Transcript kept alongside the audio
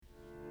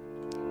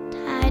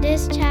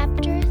Exodus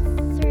chapter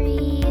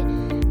 3,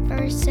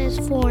 verses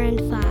 4 and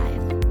 5.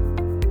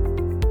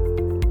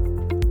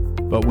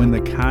 But when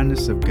the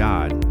kindness of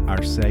God,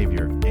 our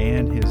Savior,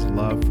 and his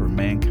love for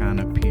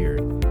mankind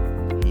appeared,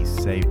 he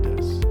saved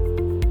us.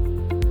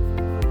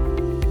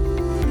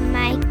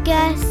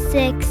 Micah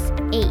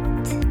 6:8.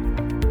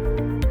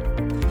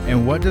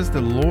 And what does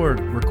the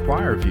Lord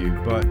require of you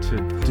but to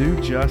do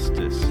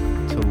justice,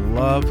 to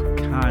love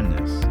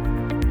kindness,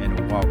 and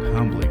to walk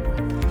humbly with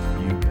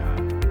you, God?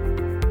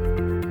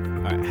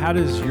 All right, how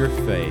does your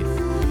faith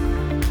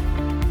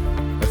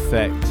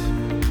affect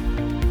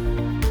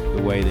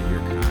the way that you're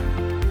kind?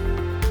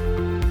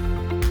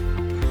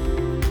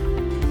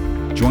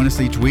 Join us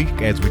each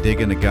week as we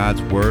dig into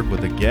God's Word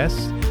with a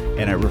guest.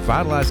 And at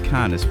Revitalized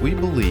Kindness, we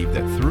believe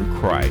that through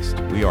Christ,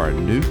 we are a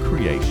new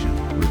creation,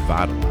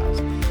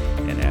 revitalized.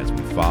 And as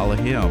we follow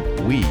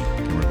Him, we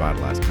can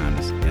revitalize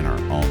kindness in our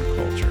own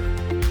culture.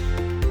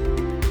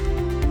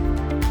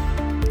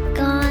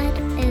 God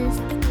is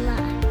love.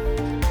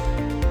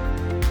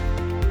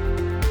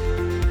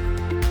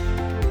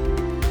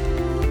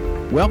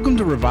 Welcome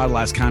to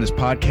Revitalized Kindness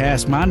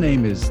Podcast. My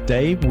name is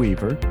Dave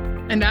Weaver.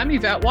 And I'm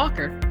Yvette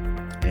Walker.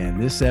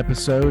 And this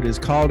episode is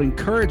called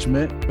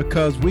Encouragement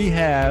because we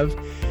have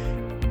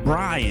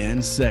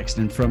Brian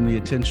Sexton from the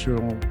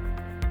Intentional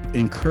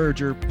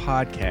Encourager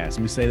Podcast. Let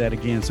me say that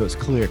again so it's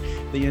clear.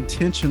 The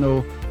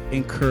Intentional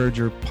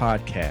Encourager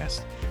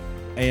Podcast.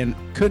 And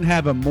couldn't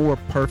have a more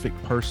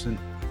perfect person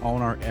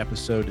on our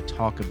episode to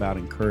talk about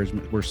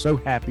encouragement. We're so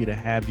happy to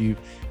have you,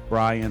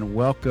 Brian.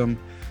 Welcome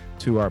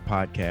to our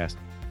podcast.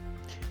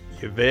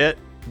 Yvette,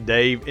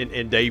 Dave,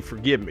 and Dave,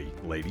 forgive me,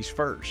 ladies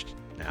first.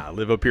 Now, I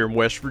live up here in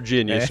West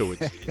Virginia, so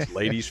it's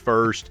ladies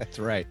first. That's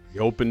right.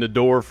 You open the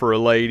door for a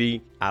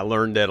lady. I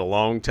learned that a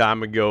long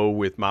time ago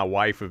with my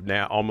wife of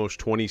now almost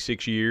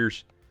 26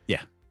 years.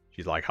 Yeah.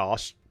 She's like,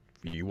 Hoss,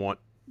 if you want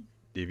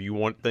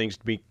things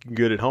to be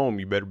good at home,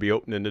 you better be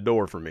opening the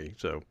door for me.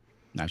 So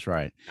that's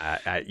right.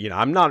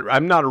 I'm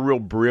not a real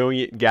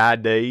brilliant guy,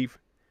 Dave,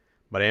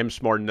 but I am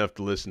smart enough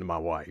to listen to my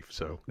wife.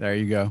 So there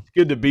you go. It's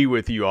good to be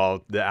with you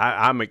all.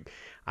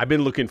 I've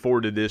been looking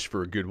forward to this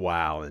for a good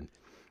while. And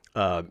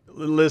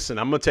listen,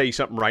 I'm going to tell you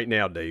something right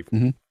now, Dave.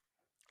 Mm-hmm.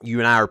 You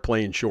and I are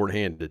playing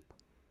shorthanded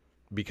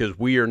because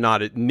we are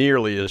not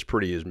nearly as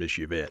pretty as Miss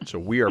Yvette. So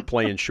we are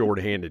playing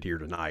shorthanded here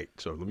tonight.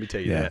 So let me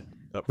tell you that.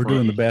 We're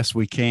doing the best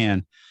we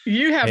can.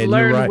 You have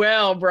learned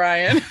well,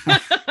 Brian.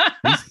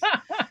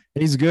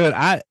 He's good.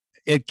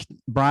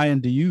 Brian,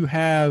 do you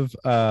have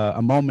a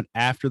moment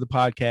after the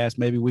podcast?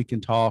 Maybe we can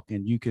talk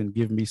and you can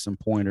give me some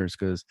pointers.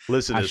 Because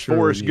listen, as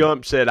Forrest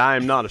Gump said, I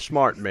am not a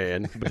smart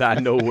man, but I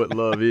know what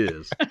love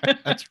is.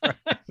 That's right.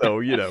 So,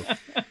 you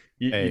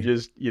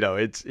just,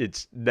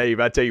 it's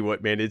Dave, I tell you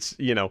what, man, it's,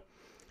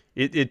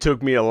 it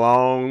took me a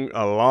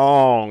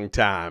long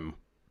time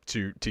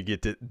to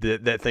get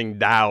that thing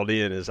dialed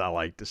in, as I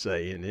like to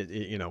say. And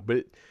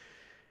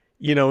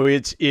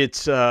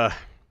it's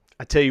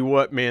I tell you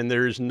what, man,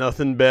 there's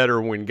nothing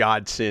better when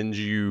God sends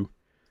you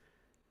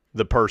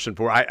the person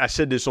for. I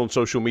said this on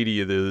social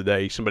media the other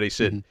day. Somebody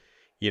said,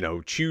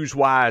 choose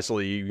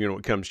wisely, when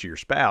it comes to your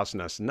spouse.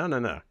 And I said,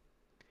 no.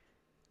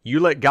 You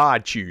let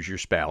God choose your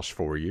spouse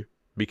for you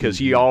because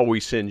He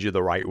always sends you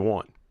the right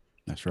one.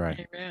 That's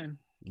right. Amen.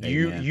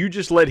 You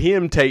just let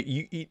Him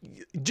you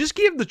just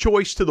give the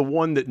choice to the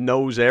one that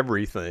knows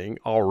everything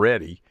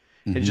already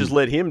and just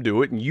let Him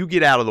do it. And you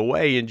get out of the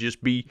way and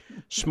just be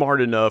smart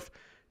enough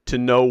to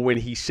know when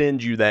He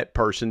sends you that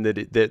person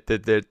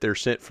that they're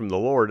sent from the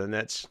Lord. And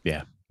that's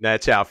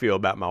how I feel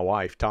about my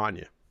wife,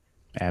 Tanya.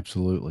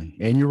 Absolutely.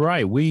 And you're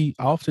right. We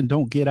often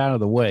don't get out of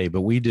the way,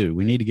 but we do.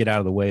 We need to get out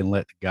of the way and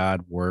let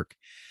God work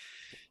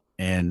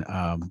and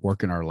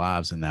work in our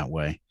lives in that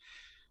way.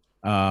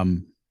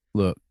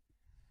 Look,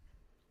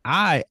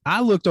 I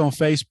looked on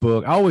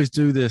Facebook. I always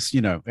do this,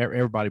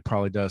 everybody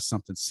probably does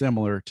something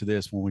similar to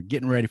this when we're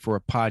getting ready for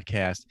a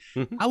podcast.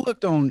 I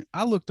looked on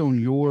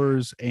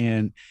yours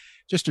and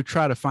just to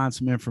try to find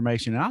some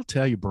information. And I'll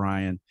tell you,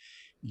 Brian,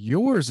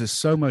 yours is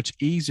so much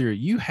easier.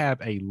 You have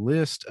a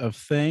list of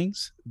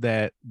things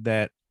that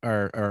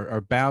are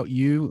about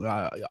you.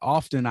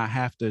 Often I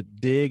have to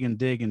dig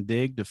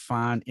to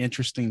find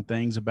interesting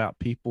things about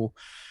people,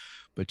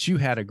 but you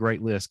had a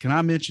great list. Can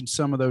I mention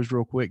some of those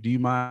real quick? Do you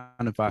mind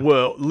if I?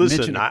 Well,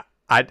 listen,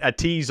 I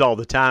tease all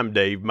the time,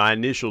 Dave. My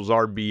initials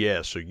are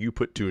BS, so you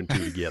put two and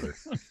two together.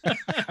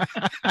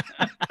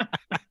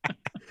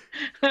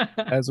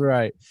 That's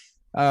right.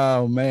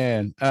 Oh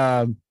man.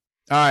 All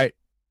right.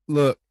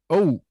 Look.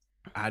 Oh,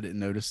 I didn't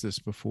notice this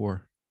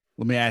before.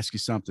 Let me ask you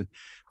something.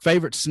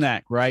 Favorite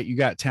snack, right? You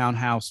got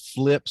Townhouse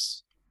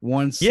Flips,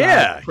 one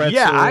side pretzel.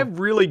 Yeah. I've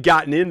really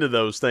gotten into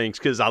those things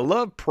because I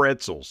love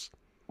pretzels.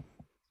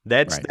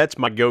 That's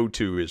my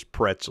go-to is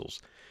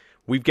pretzels.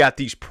 We've got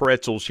these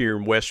pretzels here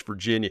in West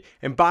Virginia.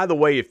 And by the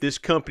way, if this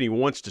company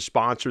wants to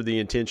sponsor the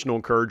Intentional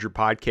Encourager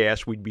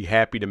podcast, we'd be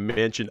happy to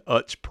mention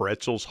Utz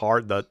Pretzels,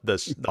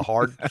 the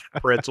hard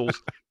pretzels.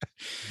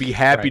 Be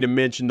happy to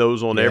mention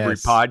those on every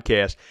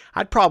podcast.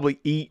 I'd probably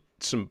eat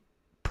some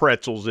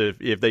pretzels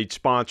if they'd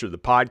sponsor the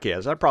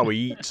podcast. I'd probably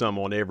eat some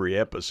on every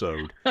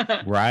episode.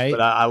 Right.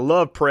 But I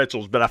love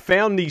pretzels. But I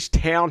found these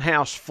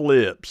Townhouse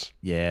Flips.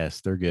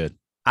 Yes, they're good.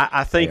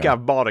 I think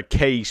I've bought a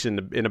case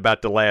in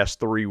about the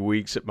last 3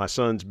 weeks that my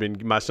son's been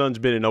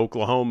in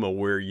Oklahoma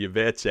where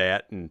Yvette's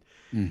at, and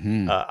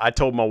I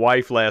told my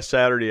wife last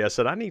Saturday, I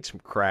said, I need some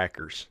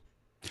crackers.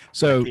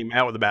 So I came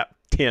out with about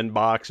 10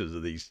 boxes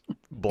of these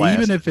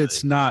blasted even if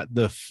it's things. not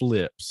the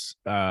Flips,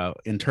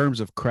 in terms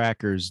of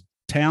crackers,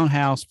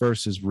 Townhouse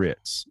versus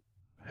Ritz,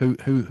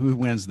 who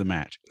wins the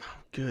match?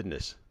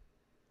 Goodness.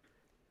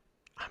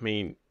 I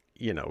mean,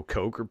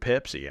 Coke or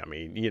Pepsi. I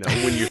mean,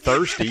 when you're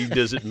thirsty,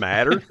 does it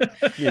matter?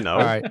 All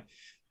right.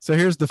 So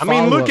here's the I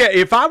mean, follow-up.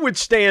 if I would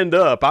stand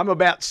up, I'm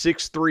about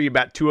 6'3",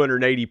 about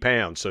 280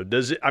 pounds. So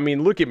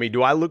look at me.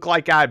 Do I look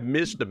like I've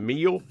missed a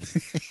meal?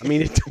 I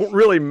mean, it don't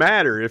really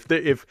matter.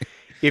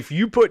 If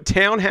you put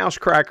Townhouse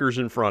crackers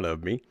in front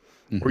of me,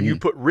 or you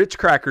put Ritz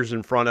crackers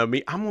in front of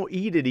me, I'm going to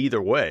eat it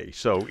either way.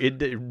 So it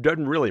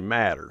doesn't really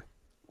matter.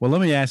 Well,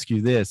 let me ask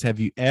you this. Have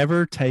you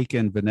ever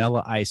taken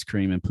vanilla ice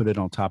cream and put it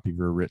on top of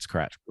your Ritz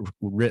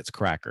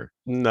cracker?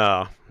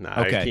 No,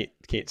 Okay.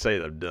 I can't say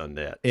that I've done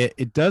that.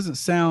 It doesn't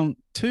sound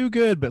too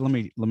good, but let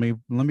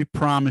me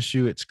promise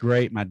you it's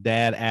great. My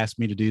dad asked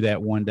me to do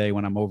that one day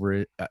when I'm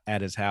over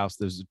at his house.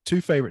 There's two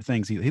favorite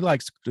things. He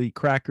likes to eat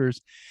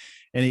crackers,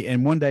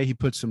 and one day he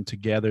puts them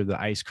together, the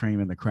ice cream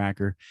and the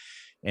cracker,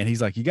 and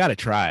he's like, "You got to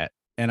try it."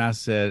 And I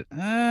said,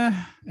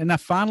 and I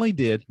finally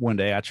did. One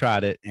day I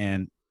tried it,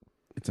 and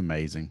it's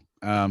amazing.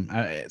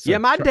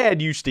 My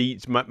dad used to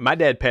eat. My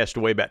dad passed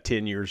away about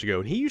 10 years ago,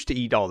 and he used to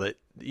eat all that.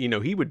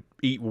 He would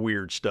eat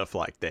weird stuff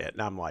like that,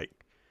 and I'm like,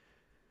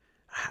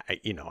 I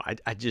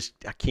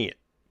can't.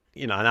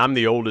 And I'm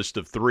the oldest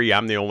of three.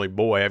 I'm the only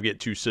boy. I've got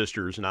two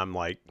sisters, and I'm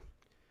like,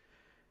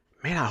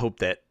 man, I hope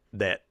that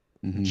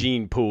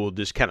gene pool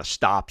just kind of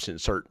stops in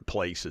certain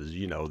places.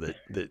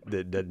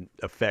 That doesn't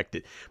affect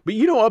it. But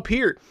up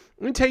here,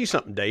 let me tell you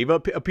something, Dave.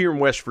 Up here in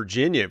West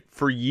Virginia,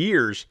 for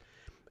years,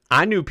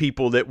 I knew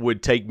people that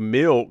would take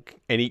milk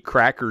and eat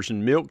crackers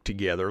and milk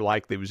together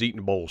like they was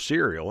eating a bowl of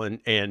cereal. And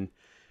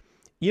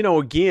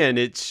again,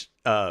 it's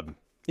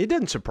it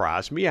doesn't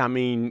surprise me. I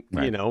mean,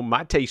 right.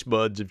 My taste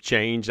buds have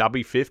changed. I'll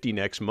be 50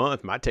 next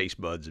month. My taste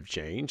buds have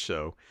changed.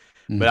 So,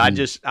 but I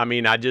just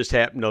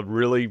happen to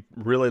really,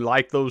 really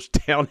like those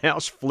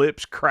Townhouse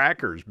Flips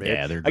crackers, man.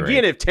 Yeah, they're great.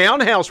 Again, if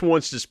Townhouse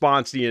wants to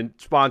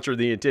sponsor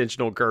the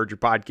Intentional Encourager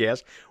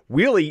podcast,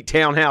 we'll eat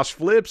Townhouse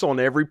Flips on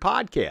every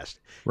podcast.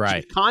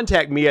 Right. Just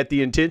contact me at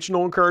the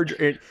Intentional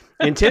Encourager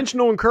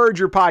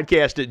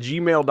podcast at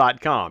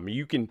gmail.com.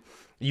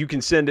 You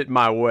can send it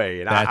my way,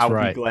 and I'll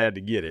be glad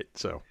to get it.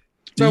 So,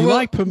 do you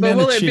like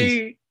pimento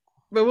cheese?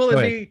 Will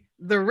it be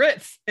the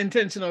Ritz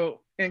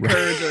Intentional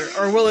Encourager,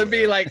 or will it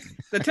be like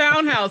the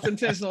Townhouse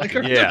Intentional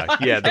Encourager?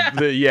 We were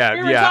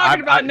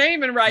talking about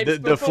naming rights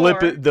before.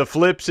 The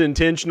Flips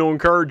Intentional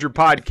Encourager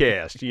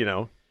podcast.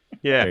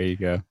 Yeah, there you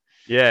go.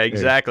 Yeah,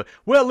 exactly.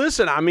 Well,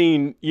 listen, I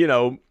mean,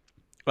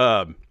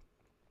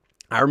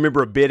 I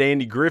remember a bit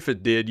Andy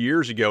Griffith did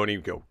years ago, and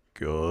he'd go,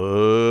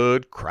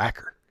 "Good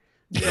cracker."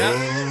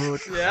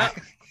 Yeah.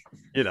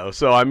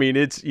 So I mean,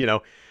 it's,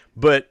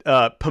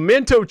 but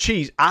pimento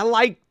cheese, I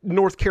like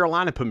North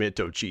Carolina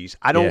pimento cheese.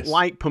 I don't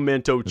like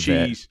pimento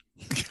cheese.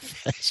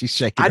 She's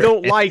shaking. I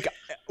don't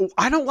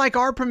like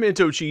our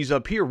pimento cheese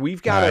up here.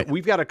 We've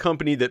got a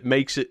company that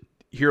makes it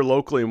here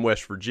locally in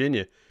West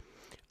Virginia.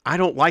 I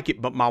don't like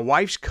it, but my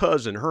wife's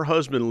cousin, her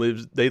husband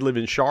live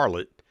in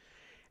Charlotte,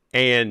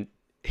 and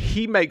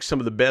he makes some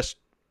of the best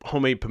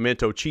homemade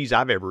pimento cheese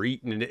I've ever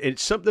eaten. And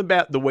it's something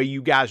about the way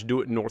you guys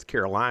do it in North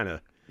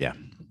Carolina. Yeah.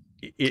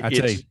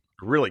 It's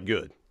really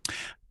good.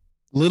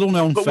 Little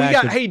known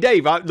fact. Hey,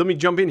 Dave, let me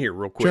jump in here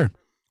real quick. Sure.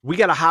 We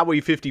got a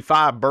Highway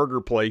 55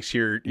 burger place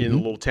here in the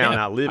little town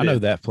I live in. I know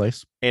that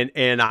place. And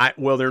they're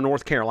a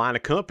North Carolina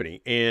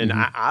company. And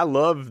I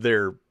love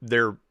their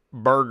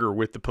burger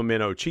with the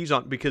pimento cheese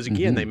on it because,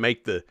 again, they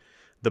make the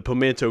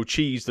pimento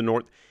cheese,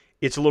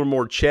 it's a little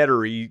more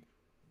cheddary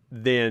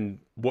than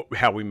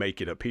how we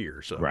make it up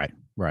here. So right.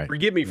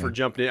 Forgive me for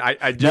jumping in.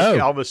 I just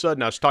all of a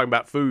sudden I was talking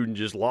about food and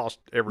just lost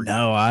everything.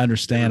 No, I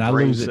understand. I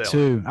lose it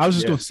too. I was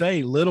just going to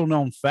say, little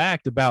known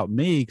fact about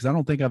me, because I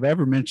don't think I've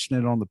ever mentioned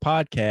it on the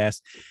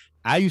podcast.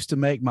 I used to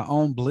make my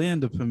own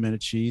blend of pimento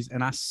cheese,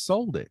 and I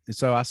sold it. And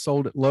so I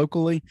sold it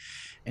locally,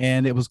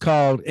 and it was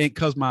called,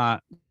 because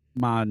my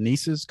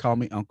nieces called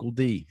me Uncle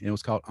D, and it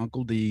was called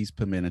Uncle D's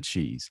Pimento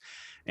Cheese,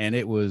 and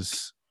it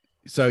was.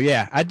 So,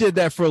 yeah, I did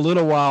that for a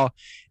little while.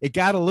 It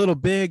got a little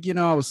big,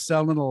 I was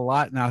selling it a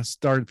lot, and I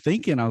started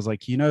thinking, I was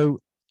like,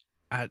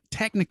 I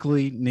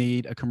technically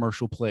need a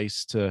commercial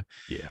place to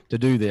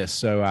do this.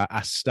 So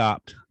I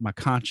stopped. My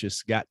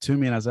conscience got to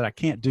me, and I said, I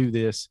can't do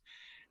this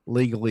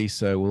legally,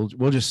 so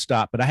we'll just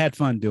stop. But I had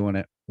fun doing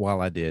it while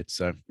I did.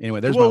 So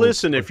anyway,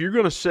 listen, if you're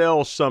going to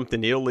sell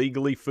something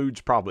illegally, food's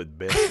probably the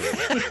best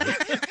thing.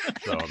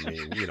 So, I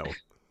mean,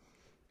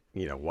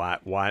 You know,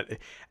 why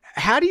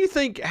how do you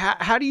think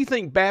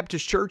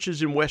Baptist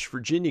churches in West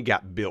Virginia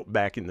got built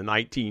back in the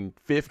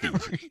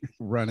 1950s?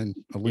 Running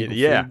illegal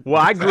Yeah. food.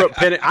 Well, I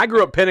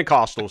grew up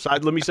Pentecostal. So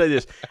let me say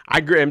this. I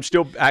grew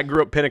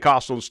up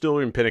Pentecostal and still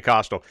in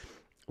Pentecostal.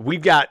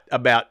 We've got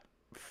about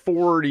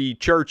 40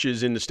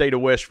 churches in the state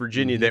of West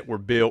Virginia that were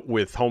built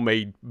with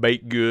homemade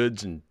baked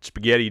goods and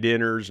spaghetti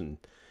dinners and,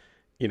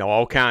 you know,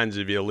 all kinds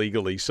of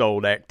illegally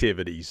sold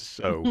activities.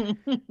 So,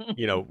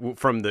 you know,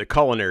 from the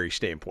culinary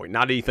standpoint,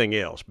 not anything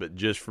else, but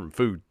just from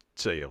food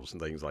sales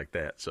and things like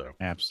that. So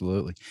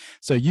Absolutely.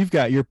 So you've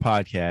got your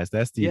podcast.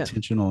 That's the Yeah.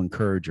 Intentional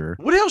Encourager.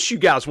 what else you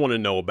guys want to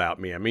know about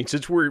me? I mean,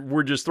 since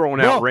we're just throwing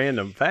out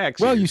random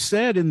facts. Well, here. you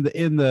said in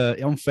the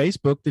on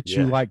Facebook that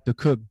you Yeah. like to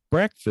cook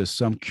breakfast.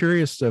 So I'm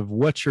curious of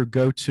what's your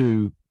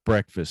go-to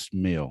breakfast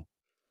meal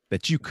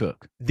that you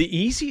cook. The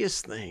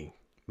easiest thing,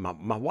 my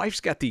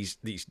wife's got these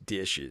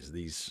dishes,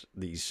 these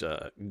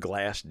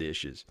glass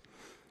dishes,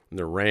 and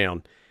they're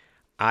round.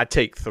 I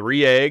take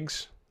 3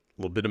 eggs,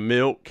 a little bit of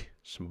milk,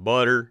 some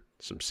butter,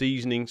 some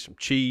seasoning, some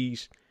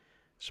cheese,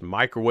 some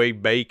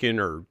microwave bacon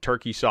or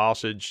turkey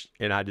sausage,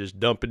 and I just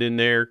dump it in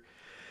there.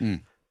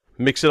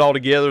 Mix it all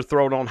together,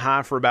 throw it on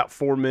high for about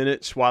 4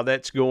 minutes. While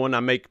that's going,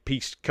 I make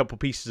a couple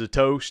pieces of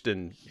toast,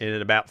 and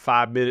in about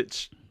 5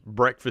 minutes,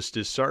 breakfast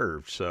is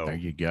served. So There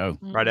you go.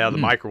 right out of the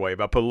microwave.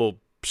 I put a little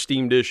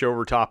steam dish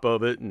over top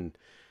of it, and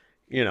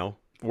you know,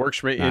 works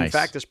for me. In Nice.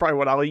 fact, that's probably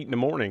what I'll eat in the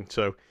morning.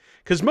 So,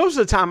 because most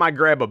of the time I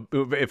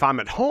if I'm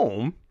at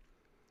home,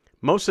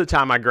 most of the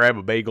time I grab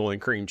a bagel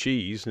and cream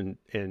cheese and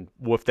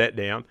wolf that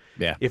down.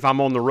 Yeah. If I'm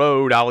on the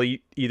road, I'll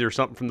eat either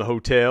something from the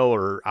hotel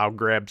or I'll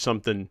grab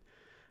something.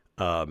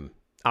 You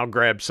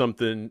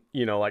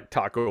know, like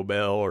Taco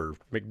Bell or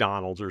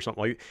McDonald's or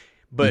something like that.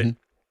 But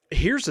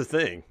here's the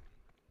thing.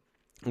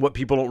 What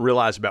people don't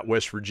realize about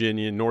West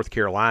Virginia and North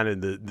Carolina,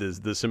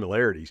 the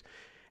similarities.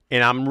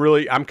 And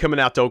I'm coming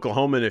out to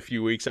Oklahoma in a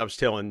few weeks.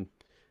 That's what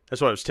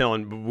I was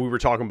telling. We were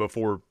talking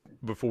before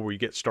we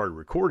get started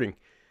recording.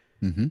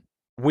 Mm-hmm.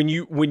 When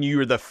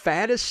you're the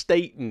fattest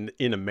state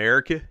in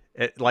America,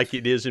 like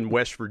it is in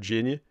West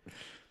Virginia,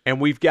 and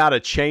we've got a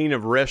chain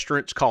of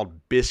restaurants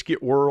called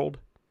Biscuit World.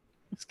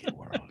 Biscuit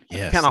World.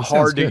 Yes. Kind of that sounds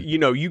hard to, good. you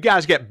know, you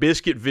guys got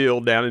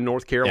Biscuitville down in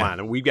North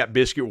Carolina. We've got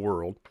Biscuit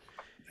World.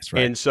 That's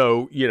right. And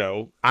so, you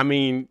know, I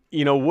mean,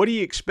 you know, what do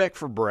you expect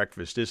for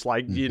breakfast? It's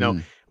like, you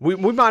know, we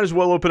might as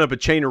well open up a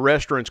chain of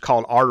restaurants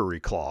called Artery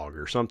Clog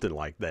or something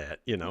like that,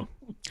 you know.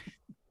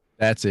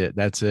 That's it.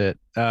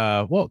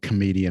 What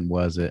comedian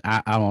was it?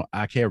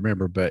 I can't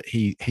remember, but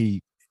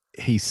he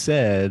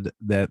said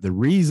that the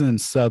reason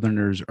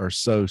Southerners are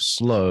so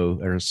slow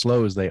or as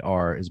slow as they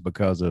are is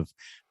because of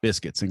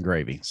biscuits and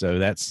gravy.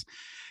 So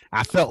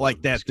I felt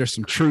like that there's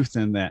some truth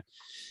in that.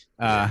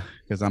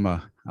 Because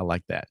I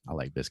like that. I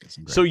like biscuits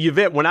and gravy. So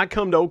Yvette, when I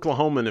come to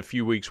Oklahoma in a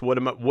few weeks, what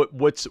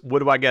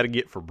do I got to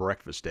get for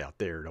breakfast out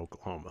there in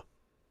Oklahoma?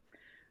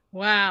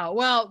 Wow.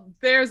 Well,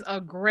 there's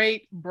a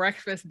great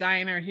breakfast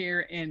diner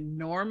here in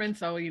Norman.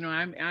 So, you know,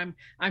 I'm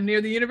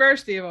near the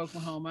University of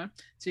Oklahoma.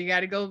 So you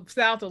got to go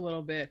south a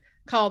little bit,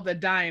 called The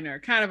Diner.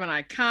 Kind of an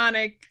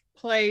iconic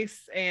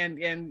place.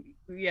 And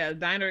yeah,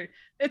 Diner,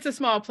 it's a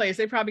small place.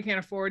 They probably can't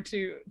afford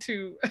to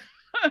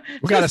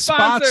we got a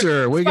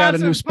sponsor. We got a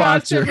new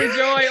sponsor.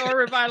 Joy or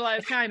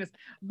Revitalize Kindness.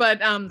 But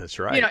That's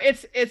right. you know,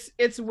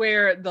 it's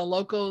where the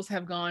locals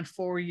have gone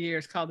 4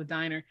 years, called The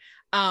Diner.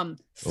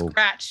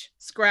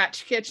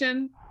 Scratch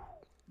Kitchen,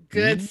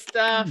 good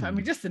stuff. I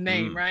mean, just the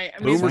name, right?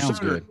 I mean, Boomer sounds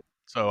Sooner. good.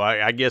 So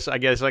I guess I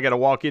got to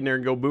walk in there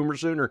and go Boomer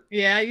Sooner.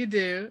 yeah, you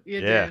do. You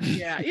Yeah. do.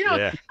 Yeah. You know,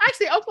 Yeah.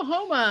 actually, the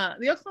Oklahoma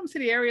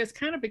City area has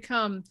kind of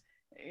become,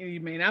 you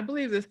may not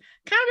believe this,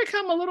 kind of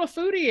become a little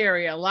foodie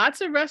area.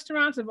 Lots of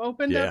restaurants have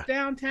opened up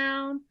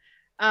downtown.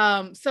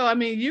 So I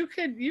mean, you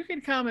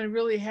could come and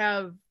really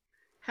have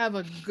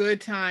a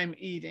good time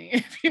eating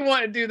if you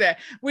want to do that.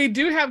 We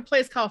do have a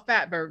place called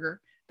Fat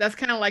Burger. That's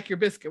kind of like your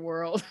Biscuit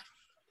World.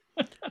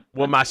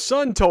 Well, my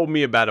son told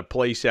me about a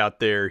place out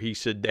there. He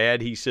said,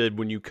 Dad,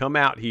 when you come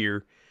out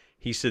here,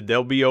 he said,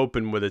 they'll be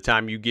open by the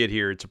time you get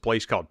here. It's a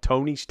place called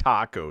Tony's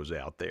Tacos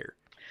out there.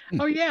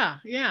 Oh yeah.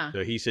 Yeah.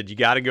 So he said, you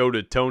got to go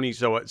to Tony's.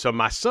 So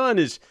my son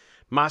is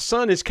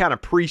kind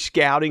of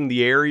pre-scouting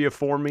the area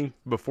for me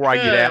before I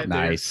get out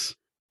there. Nice.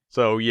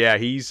 So yeah,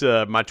 he's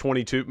my soon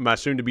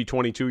to be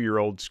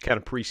 22-year-old's kind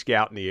of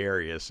pre-scouting the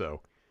area.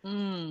 So,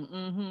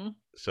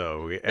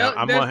 so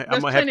I'm gonna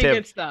have to have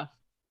good stuff.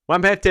 Well,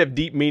 I'm gonna have to have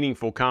deep,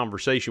 meaningful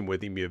conversation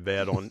with him,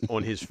 Yvette,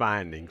 on his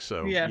findings.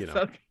 So Yes, you know.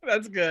 okay,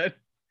 that's good.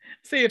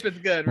 See if it's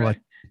good, Well, right?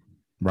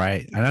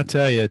 Right. And I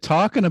tell you,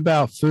 talking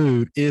about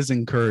food is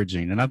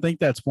encouraging. And I think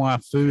that's why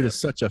food is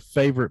such a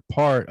favorite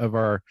part of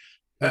our,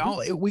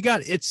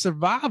 it's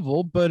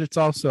survival, but it's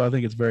also, I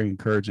think it's very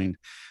encouraging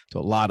to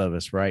a lot of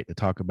us, right, to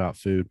talk about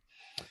food.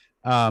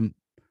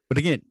 But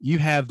again, you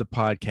have the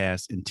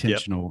podcast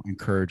Intentional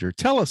Encourager.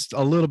 Tell us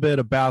a little bit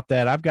about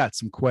that. I've got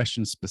some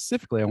questions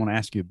specifically I want to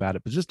ask you about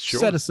it, but just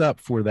set us up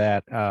for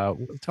that.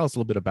 Tell us a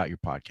little bit about your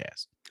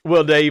podcast.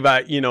 Well, Dave,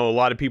 a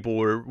lot of people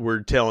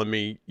were telling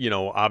me,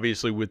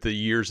 obviously with the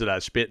years that I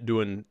spent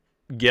doing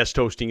guest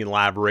hosting in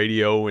live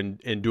radio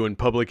and doing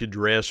public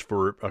address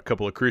for a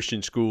couple of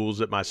Christian schools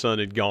that my son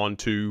had gone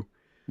to.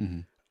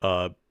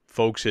 Mm-hmm.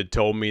 Folks had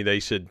told me, they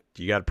said,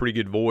 you got a pretty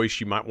good voice.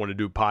 You might want to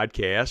do a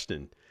podcast.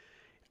 And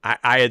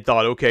I had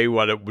thought, okay,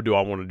 what do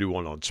I want to do?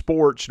 One on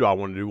sports? Do I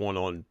want to do one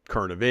on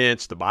current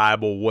events, the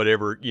Bible,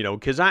 whatever,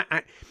 because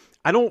I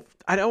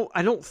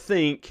don't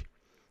think,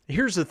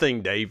 here's the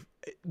thing, Dave,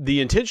 the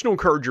Intentional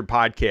Encourager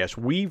podcast,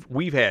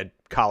 we've had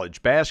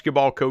college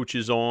basketball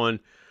coaches on,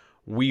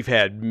 we've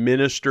had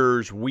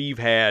ministers, we've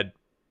had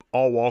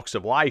all walks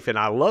of life. And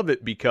I love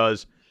it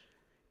because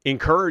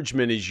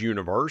encouragement is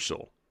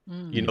universal.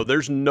 Mm-hmm.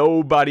 There's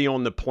nobody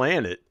on the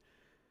planet,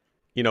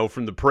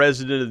 from the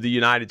president of the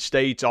United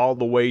States all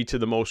the way to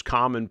the most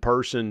common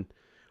person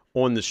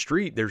on the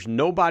street, there's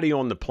nobody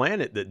on the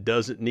planet that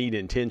doesn't need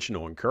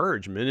intentional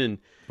encouragement. And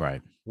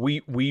right.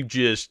 We've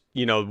just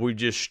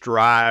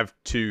strive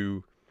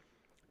to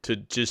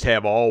just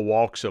have all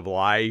walks of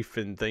life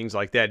and things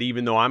like that,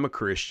 even though I'm a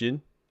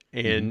Christian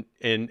and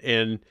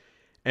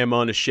am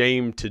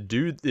unashamed to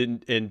do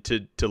and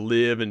to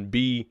live and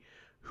be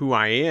who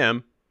I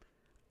am.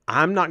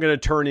 I'm not going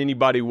to turn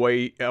anybody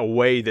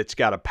away that's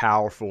got a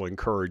powerful,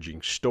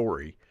 encouraging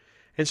story.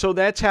 And so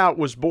that's how it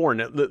was born.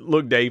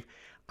 Look, Dave,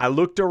 I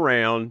looked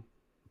around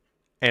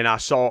and I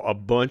saw a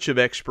bunch of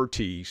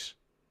expertise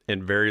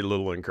and very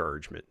little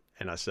encouragement.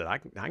 And I said, I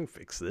can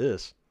fix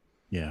this.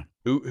 Yeah.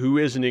 Who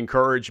isn't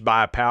encouraged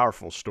by a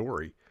powerful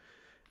story?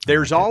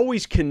 There's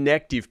always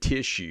connective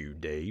tissue,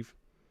 Dave,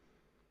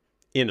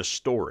 in a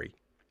story.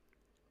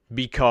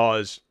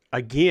 Because,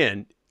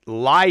 again,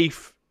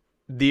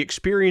 the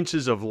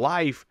experiences of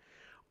life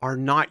are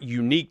not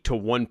unique to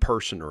one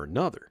person or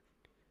another.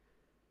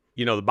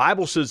 The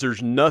Bible says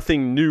there's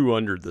nothing new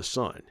under the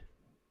sun.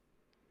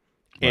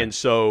 Right. And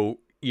so,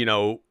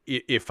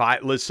 if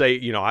let's say,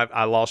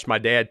 I lost my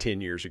dad 10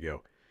 years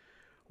ago.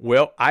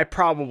 Well, I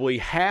probably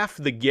half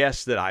the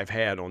guests that I've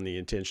had on the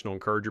Intentional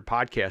Encourager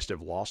podcast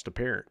have lost a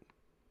parent.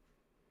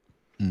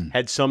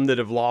 Had some that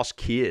have lost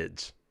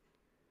kids.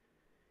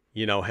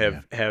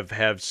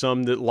 Have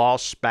some that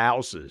lost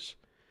spouses.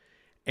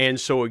 And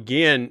so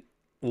again,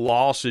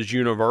 loss is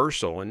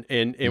universal. And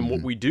mm-hmm.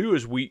 what we do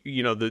is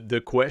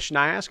the question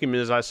I ask him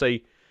is, I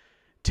say,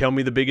 tell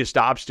me the biggest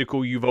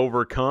obstacle you've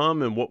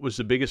overcome and what was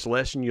the biggest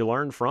lesson you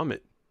learned from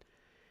it.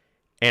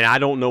 And I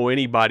don't know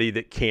anybody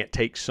that can't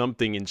take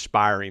something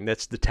inspiring.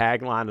 That's the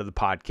tagline of the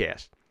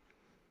podcast.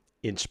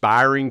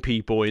 Inspiring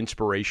people,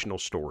 inspirational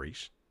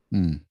stories.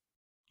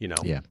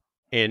 Yeah.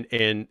 And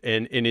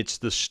it's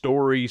the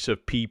stories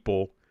of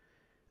people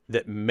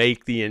that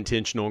make the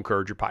Intentional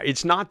Encourager podcast.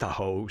 It's not the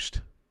host.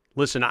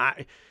 Listen,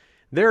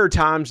 there are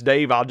times,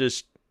 Dave,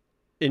 and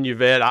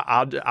Yvette,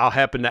 I'll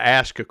happen to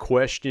ask a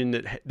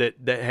question that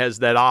has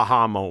that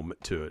aha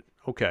moment to it.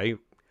 Okay,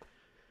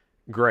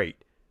 great.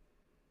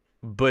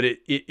 But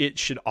it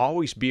should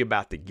always be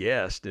about the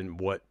guest and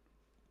what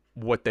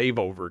they've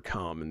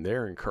overcome and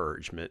their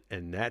encouragement,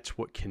 and that's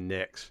what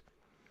connects.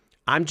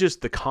 I'm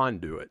just the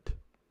conduit.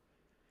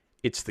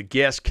 It's the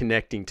guest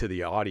connecting to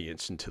the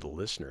audience and to the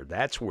listener.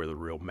 That's where the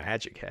real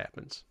magic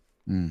happens.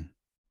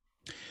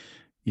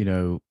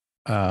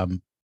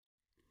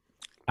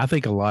 I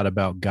think a lot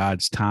about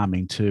God's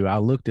timing too. I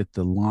looked at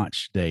the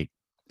launch date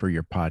for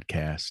your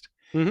podcast,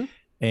 mm-hmm.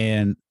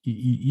 and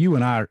you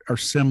and I are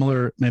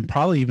similar, and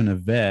probably even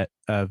Yvette.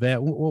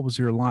 Yvette, what was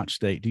your launch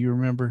date? Do you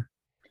remember?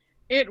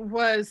 It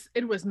was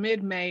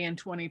mid-May in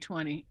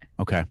 2020.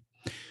 Okay.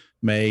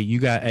 May, you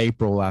got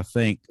April, I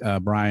think,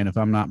 Brian, if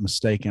I'm not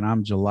mistaken.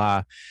 I'm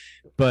July.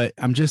 But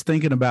I'm just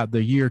thinking about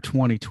the year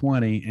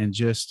 2020 and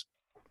just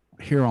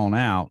here on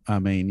out. I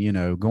mean,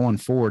 going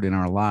forward in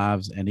our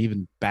lives and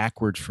even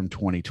backwards from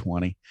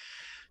 2020.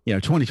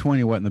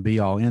 2020 wasn't the be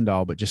all end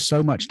all, but just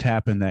so much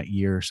happened that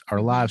year.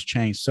 Our lives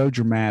changed so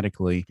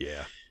dramatically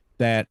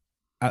that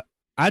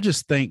I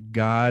just thank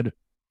God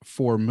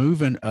for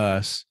moving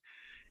us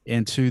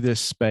into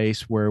this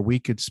space where we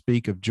could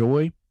speak of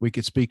joy, we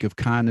could speak of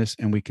kindness,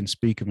 and we can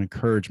speak of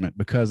encouragement,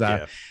 because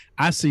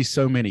I see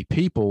so many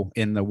people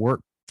in the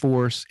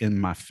workforce, in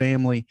my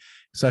family,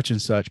 such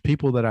and such,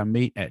 people that I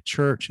meet at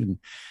church and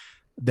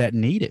that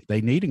need it.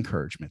 They need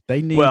encouragement.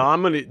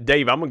 Well,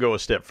 Dave, I'm going to go a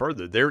step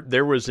further.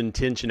 There was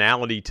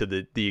intentionality to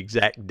the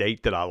exact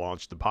date that I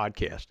launched the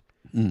podcast.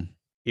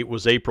 It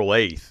was April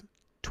 8th,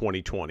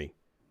 2020.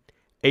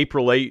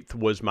 April 8th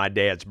was my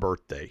dad's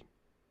birthday.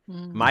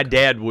 My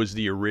dad was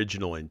the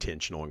original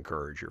Intentional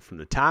Encourager. From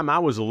the time I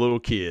was a little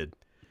kid,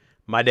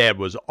 my dad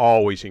was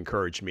always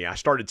encouraging me. I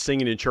started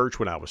singing in church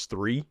when I was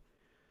 3.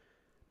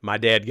 My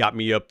dad got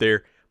me up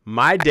there.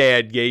 My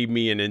dad gave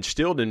me and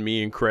instilled in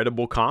me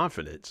incredible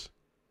confidence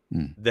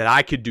that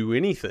I could do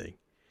anything.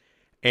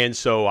 And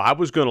so I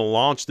was going to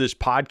launch this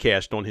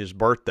podcast on his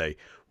birthday.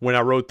 When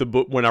I wrote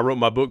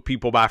my book,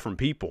 People Buy From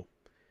People,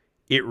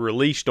 it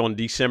released on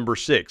December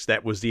 6th.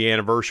 That was the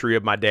anniversary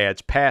of my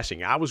dad's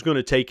passing. I was going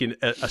to take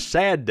a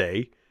sad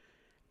day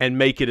and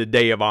make it a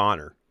day of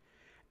honor.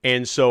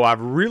 And so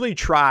I've really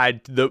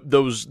tried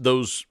those,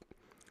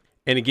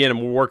 And again,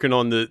 I'm working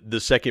on the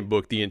second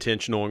book, The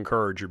Intentional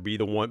Encourager,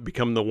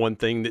 become the one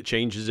thing that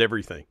changes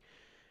everything.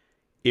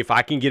 If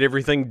I can get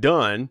everything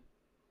done,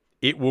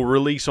 it will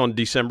release on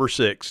December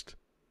 6th,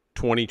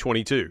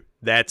 2022.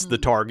 That's the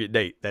target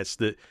date. That's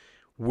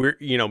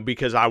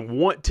because I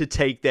want to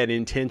take that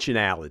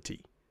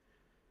intentionality.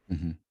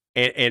 Mm-hmm.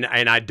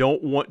 And I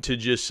don't want to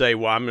just say,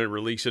 well, I'm going to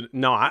release it.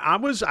 No, I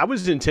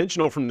was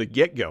intentional from the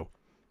get-go.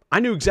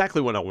 I knew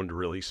exactly when I wanted to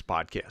release the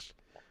podcast.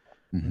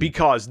 Mm-hmm.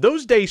 Because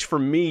those days for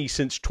me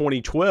since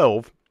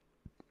 2012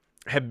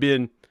 have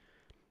been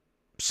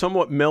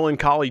somewhat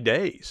melancholy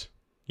days.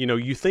 You know,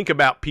 you think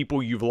about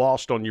people you've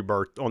lost on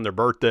their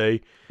birthday,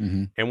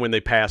 mm-hmm. and when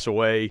they pass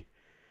away.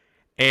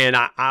 And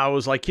I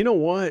was like, you know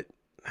what?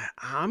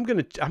 I'm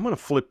gonna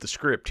flip the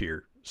script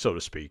here, so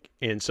to speak.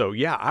 And so,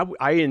 yeah,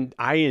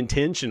 I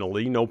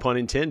intentionally, no pun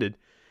intended,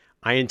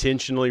 I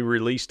intentionally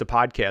released a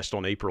podcast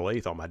on April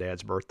 8th on my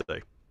dad's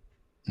birthday.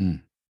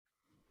 Mm.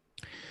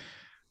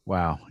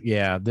 Wow.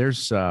 Yeah.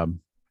 There's, I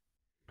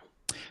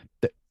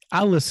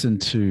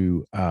listened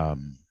to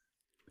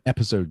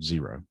episode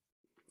 0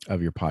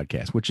 of your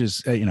podcast, which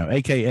is,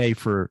 AKA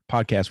for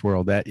Podcast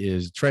World, that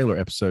is trailer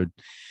episode.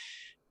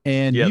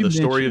 And yeah, the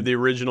story of the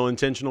original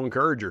Intentional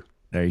Encourager.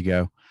 There you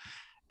go.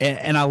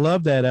 And I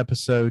love that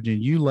episode.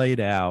 And you laid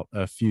out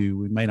a few,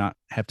 we may not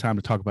have time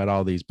to talk about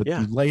all these, but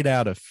you laid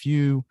out a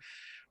few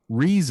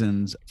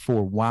reasons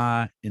for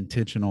why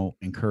intentional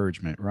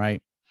encouragement,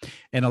 right?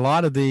 And a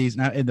lot of these,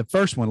 now in the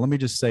first one, let me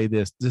just say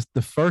this,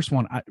 the first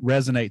one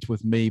resonates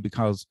with me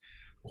because,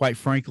 quite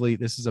frankly,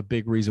 this is a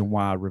big reason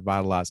why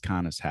Revitalized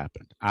Kindness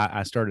happened.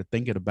 I started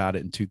thinking about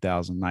it in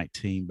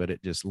 2019, but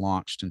it just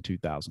launched in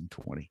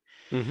 2020.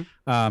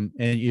 Mm-hmm.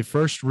 And your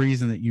first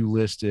reason that you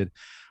listed,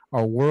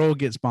 our world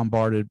gets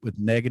bombarded with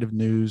negative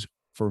news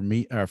from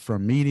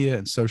media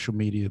and social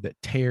media that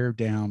tear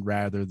down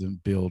rather than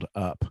build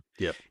up.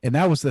 Yep. And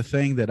that was the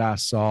thing that I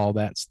saw.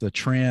 That's the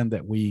trend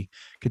that we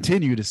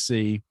continue to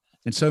see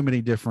in so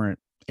many different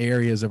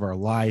areas of our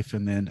life.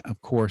 And then,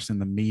 of course, in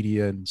the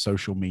media and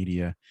social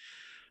media.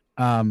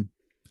 I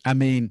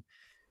mean,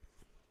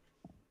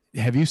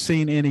 have you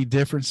seen any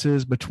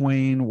differences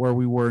between where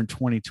we were in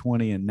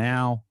 2020 and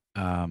now?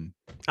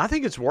 I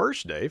think it's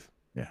worse, Dave.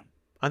 Yeah.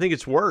 I think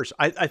it's worse.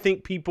 I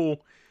think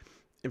people,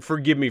 and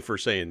forgive me for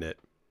saying that,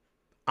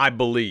 I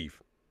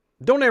believe.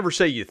 Don't ever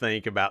say you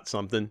think about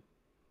something.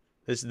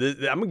 I'm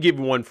going to give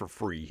you one for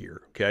free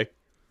here, okay?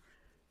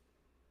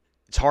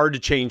 It's hard to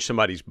change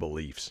somebody's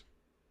beliefs.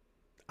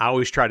 I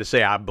always try to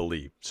say I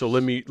believe. So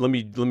let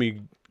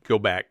me go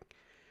back.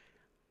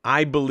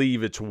 I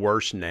believe it's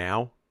worse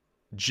now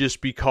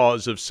just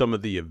because of some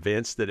of the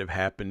events that have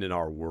happened in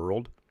our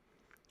world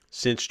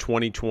since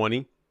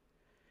 2020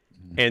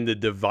 and the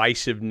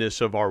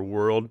divisiveness of our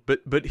world.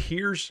 But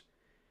here's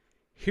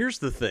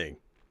the thing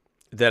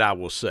that I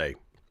will say.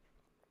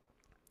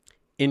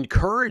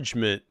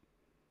 Encouragement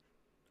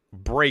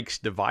breaks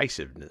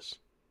divisiveness.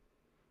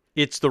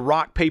 It's the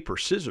rock, paper,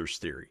 scissors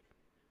theory.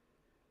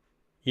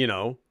 You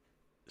know,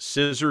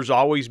 scissors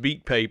always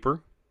beat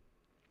paper.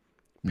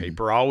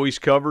 Paper always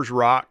covers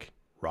rock.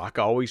 Rock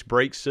always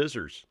breaks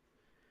scissors.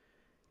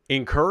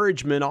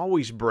 Encouragement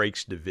always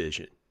breaks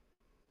division.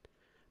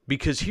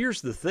 Because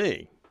here's the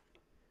thing.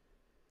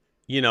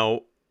 You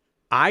know,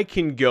 I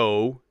can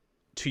go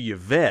to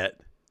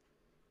Yvette,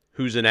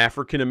 who's an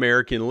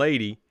African-American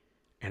lady,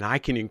 and I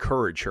can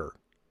encourage her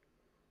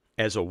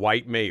as a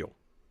white male.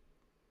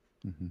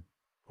 Mm-hmm.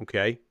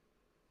 Okay?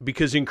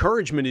 Because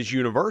encouragement is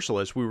universal,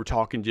 as we were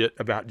talking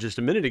about just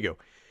a minute ago.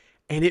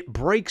 And it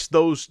breaks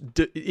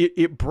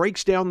it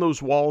breaks down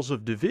those walls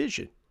of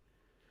division.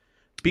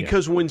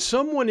 Because when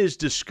someone is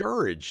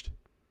discouraged,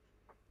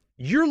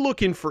 you're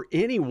looking for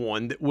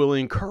anyone that will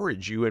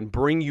encourage you and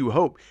bring you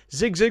hope.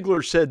 Zig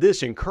Ziglar said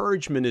this: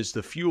 encouragement is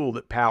the fuel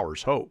that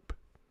powers hope.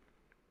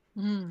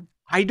 Mm.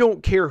 I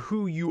don't care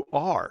who you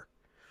are,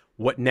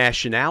 what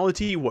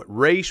nationality, what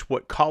race,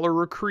 what color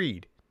or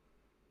creed.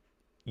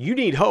 You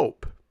need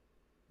hope.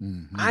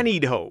 Mm-hmm. I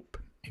need hope.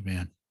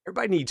 Amen.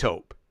 Everybody needs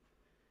hope.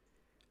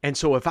 And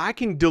so if I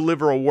can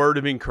deliver a word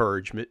of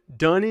encouragement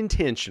done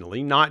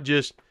intentionally, not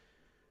just,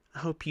 I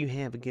hope you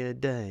have a good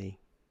day.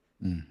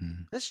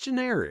 Mm-hmm. That's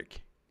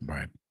generic.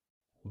 Right.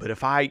 But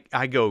if I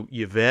go,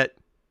 Yvette,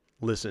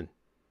 listen,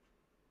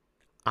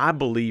 I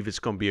believe it's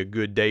going to be a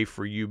good day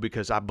for you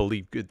because I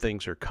believe good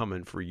things are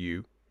coming for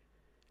you.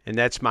 And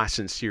that's my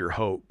sincere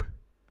hope,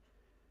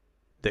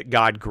 that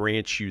God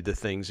grants you the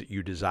things that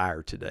you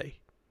desire today.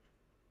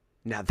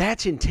 Now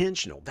that's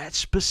intentional. That's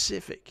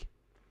specific.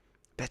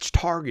 That's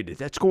targeted.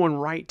 That's going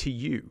right to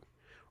you.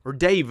 Or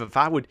Dave, if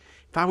I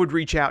would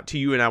reach out to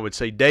you and I would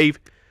say, Dave,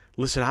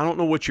 listen, I don't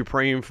know what you're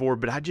praying for,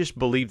 but I just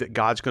believe that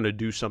God's going to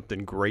do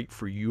something great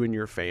for you and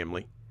your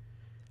family.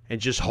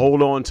 And just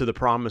hold on to the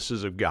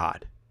promises of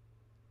God.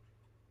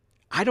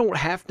 I don't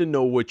have to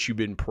know what you've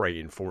been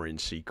praying for in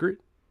secret,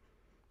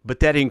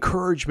 but that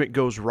encouragement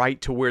goes right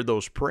to where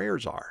those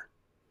prayers are.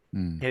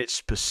 And it's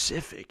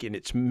specific and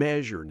it's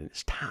measured and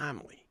it's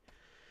timely.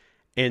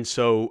 And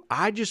so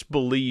I just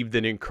believe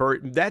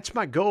that that's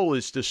my goal,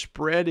 is to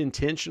spread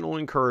intentional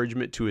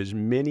encouragement to as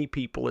many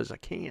people as I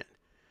can.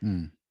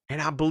 Mm.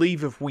 And I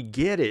believe if we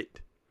get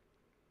it,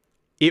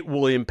 it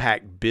will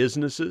impact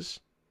businesses.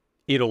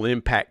 It'll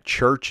impact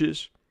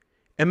churches.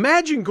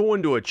 Imagine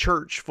going to a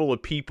church full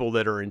of people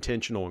that are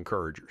intentional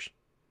encouragers.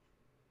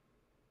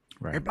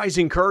 Right. Everybody's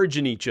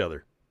encouraging each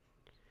other.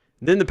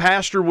 Then the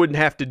pastor wouldn't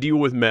have to deal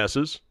with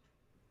messes,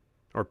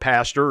 or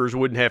pastors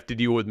wouldn't have to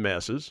deal with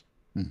messes.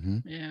 Mm-hmm.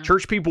 Yeah.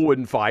 Church people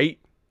wouldn't fight.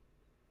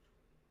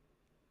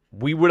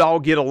 We would all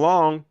get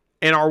along,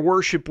 and our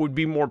worship would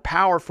be more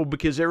powerful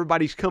because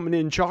everybody's coming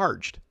in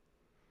charged.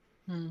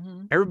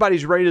 Mm-hmm.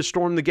 Everybody's ready to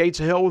storm the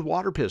gates of hell with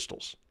water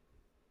pistols.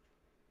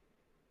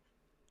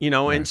 You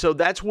know, Right. and so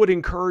that's what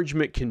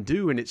encouragement can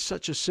do, and it's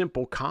such a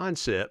simple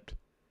concept.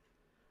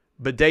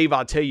 But Dave,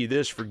 I'll tell you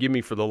this, forgive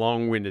me for the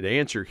long-winded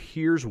answer.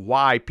 Here's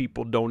why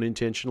people don't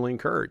intentionally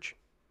encourage.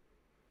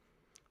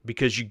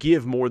 Because you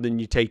give more than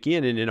you take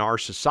in, and in our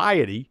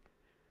society,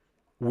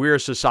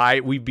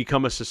 we've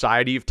become a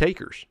society of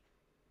takers.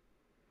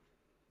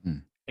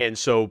 And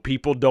so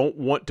people don't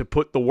want to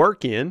put the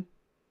work in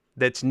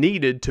that's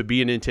needed to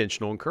be an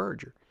intentional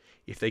encourager.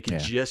 If they could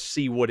just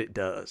see what it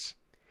does,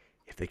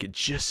 if they could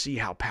just see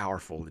how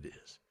powerful it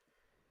is,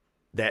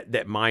 that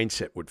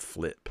mindset would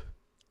flip.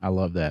 I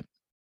love that.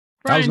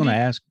 Brian, I was going to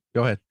ask.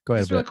 Go ahead.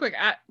 just real Beth. quick,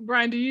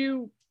 Brian, do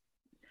you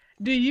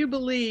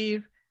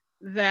believe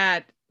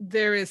that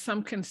there is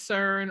some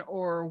concern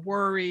or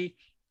worry?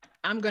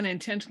 I'm going to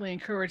intentionally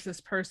encourage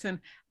this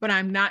person, but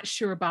I'm not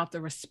sure about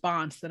the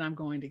response that I'm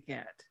going to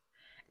get,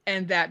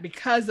 and that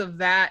because of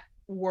that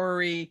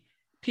worry,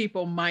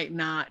 people might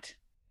not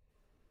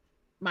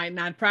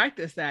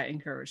practice that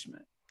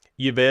encouragement.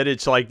 Yvette,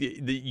 it's like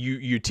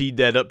you teed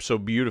that up so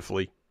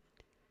beautifully.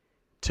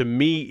 To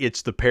me,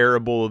 it's the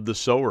parable of the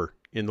sower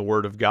in the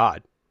Word of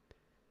God.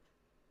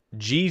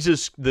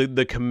 Jesus,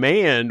 the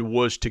command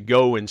was to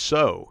go and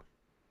sow.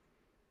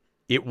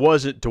 It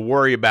wasn't to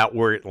worry about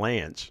where it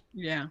lands.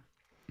 Yeah.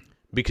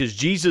 Because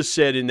Jesus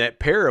said in that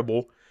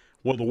parable,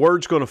 well, the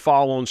word's going to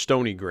fall on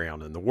stony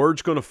ground, and the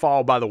word's going to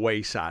fall by the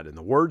wayside, and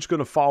the word's going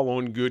to fall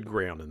on good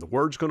ground, and the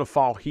word's going to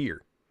fall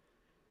here.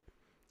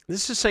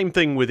 This is the same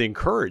thing with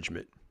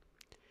encouragement.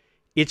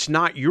 It's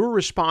not your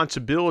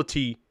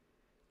responsibility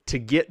to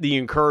get the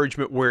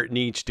encouragement where it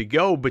needs to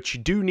go, but you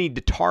do need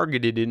to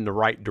target it in the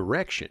right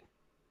direction.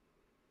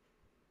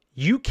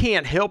 You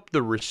can't help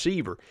the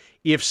receiver.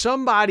 If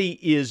somebody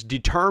is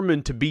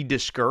determined to be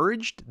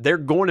discouraged, they're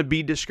going to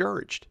be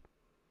discouraged.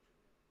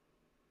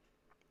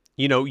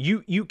 You know,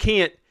 you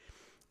can't,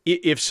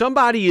 if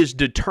somebody is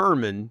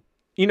determined,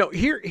 you know,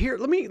 here,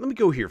 let me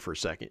go here for a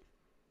second.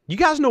 You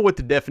guys know what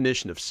the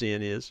definition of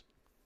sin is?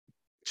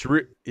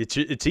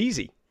 It's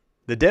easy.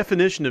 The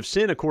definition of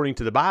sin, according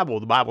to the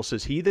Bible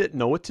says, he that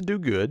knoweth to do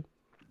good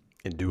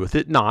and doeth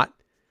it not,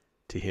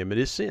 to him it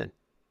is sin.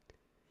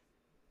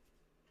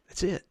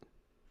 That's it.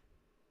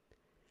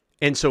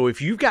 And so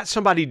if you've got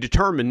somebody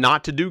determined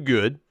not to do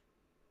good,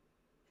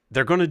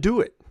 they're going to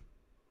do it.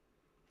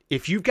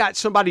 If you've got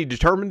somebody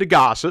determined to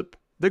gossip,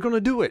 they're going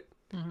to do it.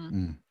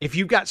 Mm-hmm. If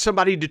you've got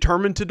somebody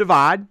determined to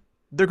divide,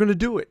 they're going to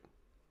do it.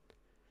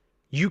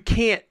 You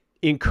can't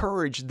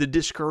encourage the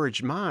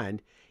discouraged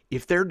mind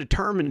if they're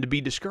determined to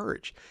be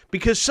discouraged.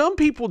 Because some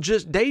people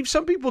just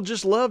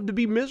love to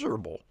be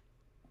miserable.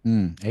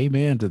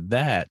 Amen to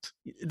that.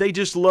 They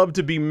just love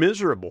to be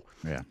miserable.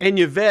 Yeah. And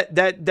Yvette,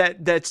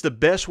 that's the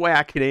best way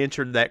I can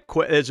answer that.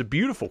 That's a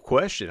beautiful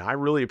question. I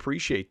really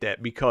appreciate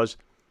that, because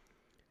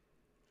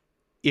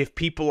if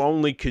people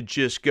only could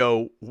just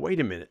go, wait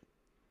a minute,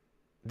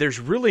 there's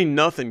really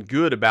nothing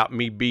good about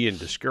me being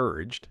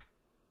discouraged,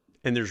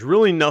 and there's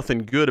really nothing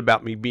good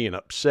about me being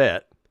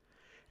upset,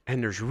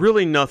 and there's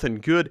really nothing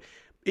good.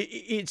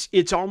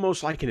 It's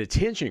almost like an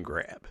attention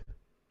grab.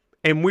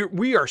 And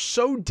we are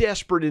so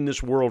desperate in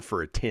this world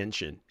for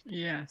attention.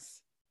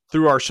 Yes.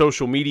 Through our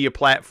social media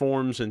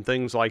platforms and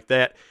things like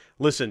that.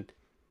 Listen,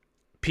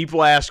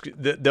 people ask,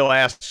 they'll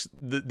ask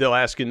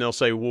and they'll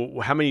say,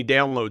 well, how many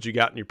downloads you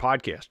got in your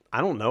podcast?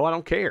 I don't know. I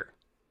don't care.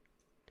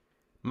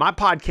 My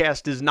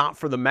podcast is not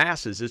for the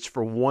masses. It's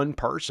for one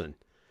person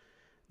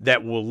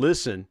that will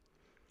listen,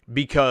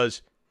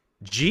 because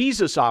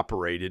Jesus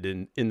operated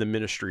in the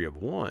ministry of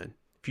one.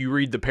 If you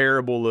read the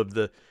parable of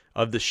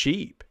the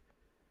sheep,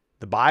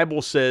 the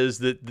Bible says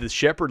that the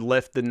shepherd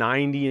left the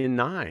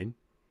 99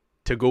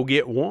 to go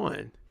get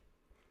one.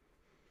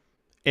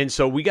 And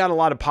so we got a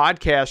lot of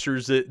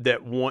podcasters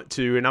that want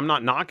to, and I'm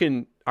not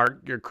knocking our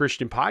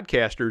Christian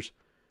podcasters,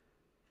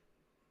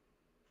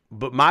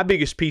 but my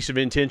biggest piece of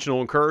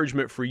intentional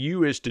encouragement for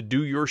you is to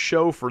do your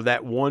show for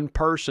that one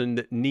person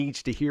that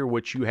needs to hear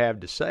what you have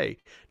to say.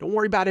 Don't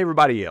worry about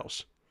everybody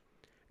else.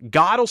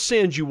 God will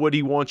send you what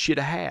he wants you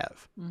to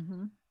have.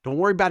 Mm-hmm. Don't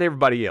worry about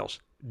everybody else.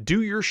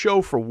 Do your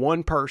show for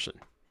one person.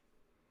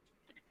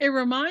 It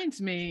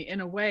reminds me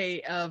in a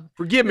way of...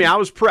 Forgive me,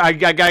 I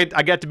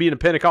got to be a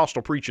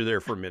Pentecostal preacher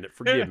there for a minute.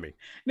 Forgive me.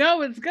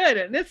 No, it's good.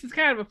 And this is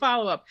kind of a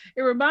follow-up.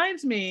 It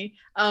reminds me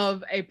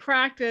of a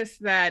practice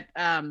that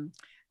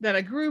that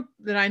a group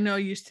that I know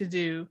used to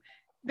do,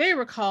 they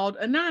were called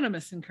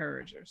anonymous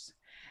encouragers.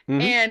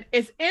 Mhm. And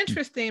it's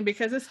interesting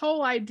because this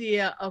whole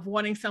idea of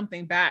wanting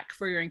something back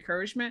for your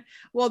encouragement,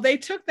 well, they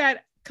took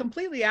that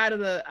completely out of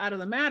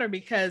the matter,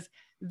 because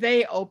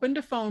they opened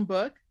a phone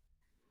book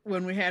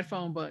when we had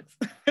phone books,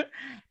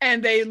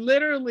 and they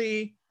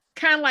literally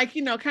kind of like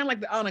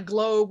on a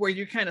globe where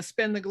you kind of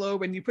spin the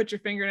globe and you put your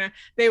finger down.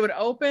 They would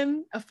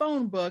open a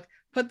phone book,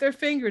 put their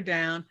finger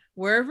down,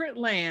 wherever it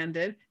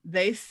landed,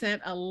 they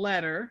sent a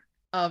letter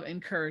of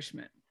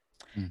encouragement.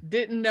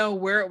 Didn't know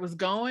where it was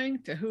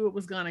going, to who it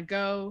was going to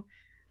go.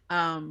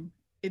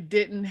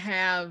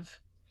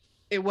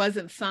 It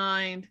wasn't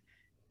signed.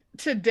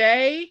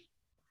 Today,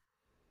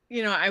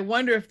 I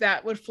wonder if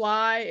that would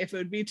fly, if it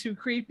would be too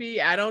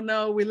creepy. I don't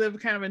know. We live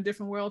kind of in a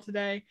different world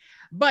today,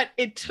 but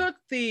it took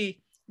the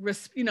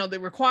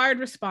required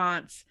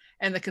response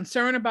and the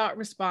concern about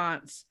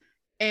response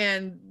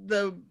and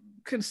the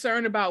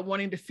concern about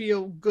wanting to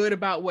feel good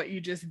about what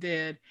you just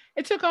did.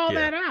 It took all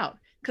that out,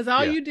 because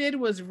all you did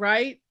was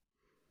write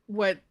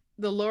what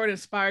the Lord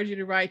inspired you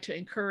to write to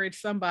encourage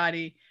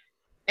somebody,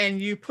 and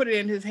you put it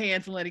in his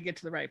hands and let it get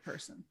to the right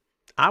person.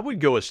 I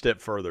would go a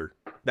step further.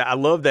 I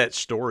love that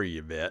story,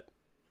 Yvette.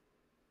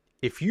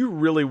 If you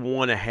really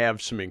want to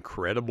have some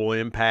incredible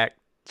impact,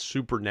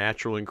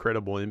 supernatural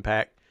incredible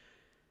impact,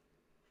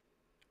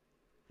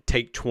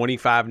 take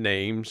 25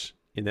 names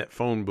in that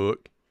phone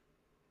book,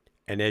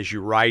 and as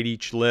you write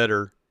each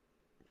letter,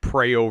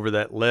 pray over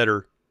that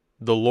letter.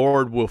 The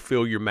Lord will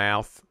fill your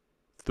mouth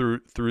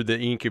through the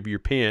ink of your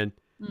pen,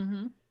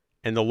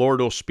 and the Lord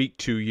will speak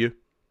to you.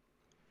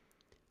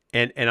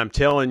 And I'm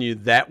telling you,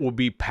 that will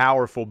be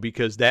powerful,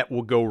 because that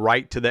will go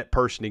right to that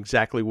person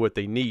exactly what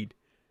they need.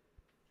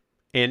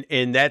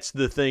 And that's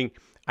the thing.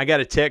 I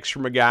got a text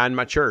from a guy in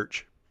my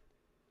church.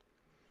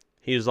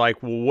 He was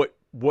like, well,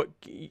 what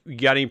you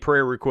got any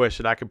prayer requests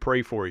that I could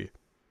pray for you?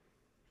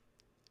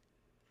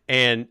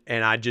 And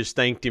I just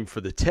thanked him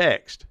for the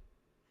text.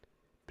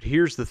 But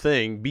here's the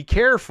thing. Be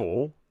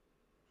careful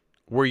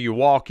where you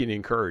walk in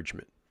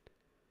encouragement,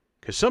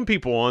 because some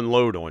people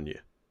unload on you.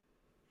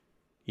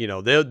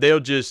 They'll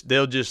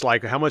just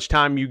like, how much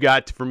time you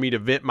got for me to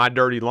vent my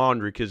dirty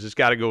laundry, because it's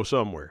got to go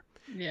somewhere.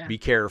 Yeah. Be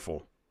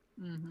careful.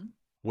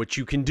 What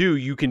you can do,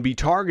 you can be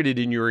targeted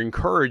in your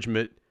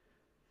encouragement,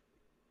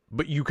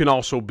 but you can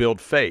also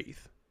build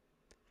faith.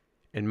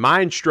 And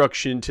my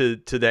instruction to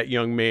that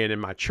young man in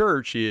my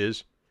church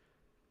is,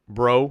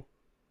 bro,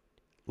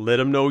 let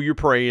them know you're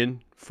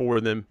praying for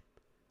them.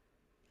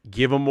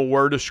 Give them a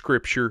word of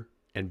scripture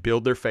and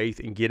build their faith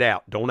and get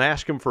out. Don't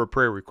ask them for a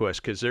prayer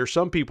request, because there's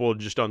some people who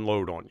just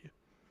unload on you,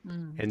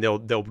 and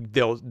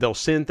they'll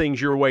send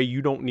things your way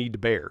you don't need to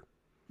bear.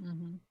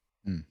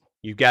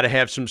 You've got to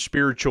have some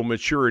spiritual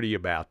maturity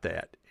about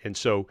that. And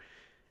so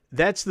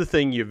that's the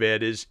thing,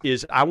 Yvette,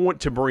 is I want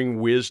to bring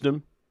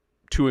wisdom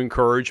to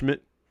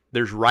encouragement.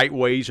 There's right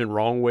ways and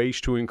wrong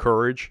ways to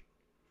encourage.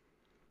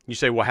 You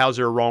say, well, how's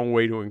there a wrong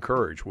way to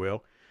encourage?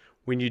 Well,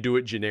 when you do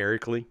it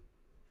generically,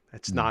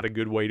 that's not a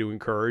good way to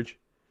encourage.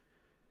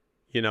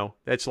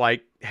 That's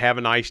like, have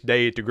a nice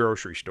day at the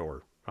grocery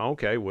store.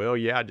 Okay, well,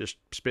 yeah, I just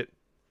spent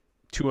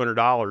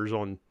 $200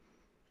 on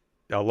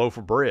a loaf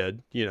of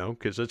bread,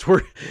 because that's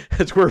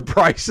where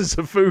prices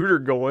of food are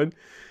going.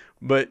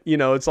 But,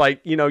 it's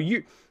like,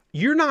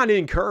 you're not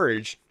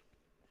encouraged.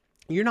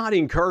 You're not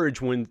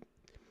encouraged when,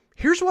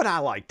 here's what I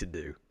like to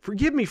do.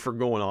 Forgive me for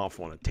going off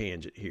on a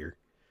tangent here.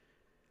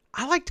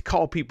 I like to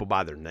call people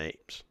by their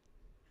names.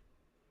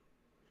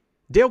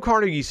 Dale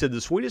Carnegie said, the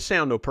sweetest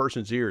sound to a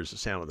person's ear is the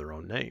sound of their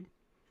own name.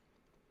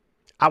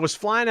 I was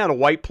flying out of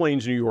White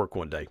Plains, New York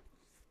one day,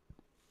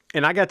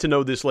 and I got to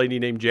know this lady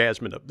named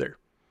Jasmine up there.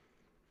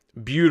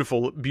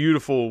 Beautiful,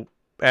 beautiful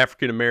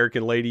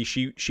African-American lady.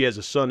 She has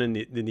a son in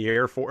the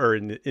Air Force, or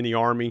in the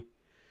Army.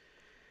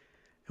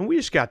 And we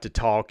just got to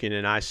talking,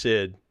 and I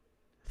said,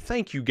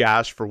 thank you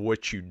guys for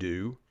what you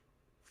do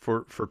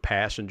for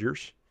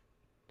passengers.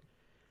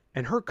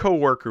 And her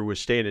coworker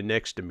was standing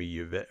next to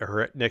me,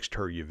 next to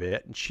her,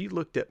 Yvette, and she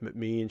looked up at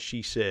me and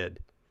she said,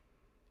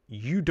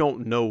 you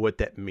don't know what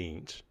that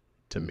means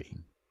to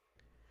me.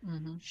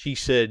 She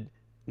said,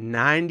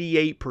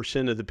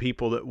 98% of the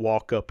people that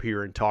walk up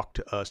here and talk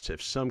to us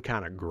have some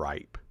kind of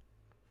gripe.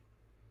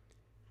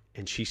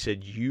 And she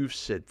said, you've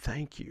said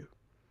thank you.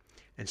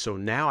 And so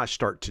now I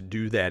start to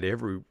do that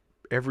every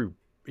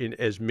in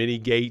as many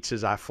gates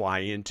as I fly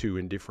into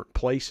in different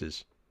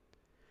places,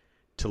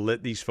 to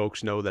let these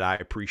folks know that I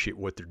appreciate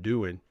what they're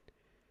doing.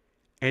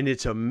 And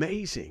it's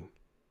amazing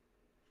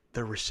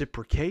the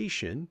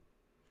reciprocation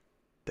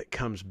that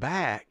comes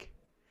back.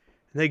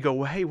 And they go,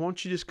 well, hey, why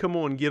don't you just come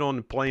on and get on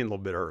the plane a little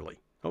bit early?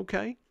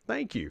 Okay,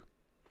 thank you.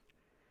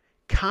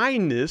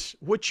 Kindness,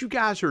 what you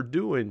guys are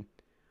doing,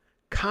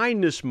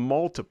 kindness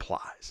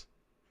multiplies.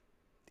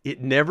 It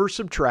never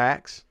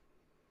subtracts.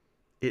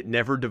 It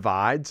never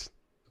divides.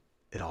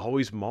 It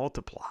always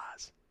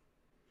multiplies.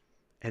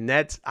 And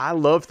I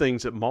love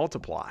things that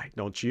multiply,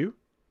 don't you?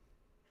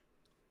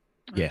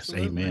 Yes,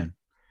 Absolutely. amen.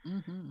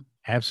 Mhm.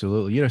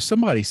 Absolutely. You know,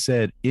 somebody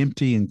said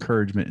empty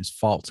encouragement is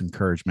false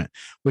encouragement,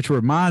 which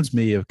reminds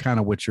me of kind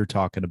of what you're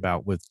talking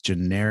about with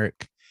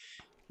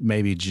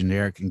maybe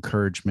generic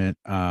encouragement.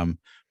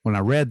 When I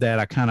read that,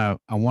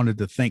 I wanted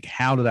to think,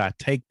 how did I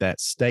take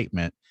that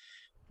statement?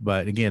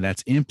 But again,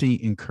 that's empty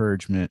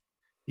encouragement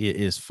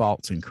is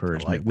false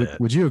encouragement. like that.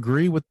 Would you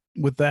agree with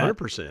that?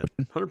 100%.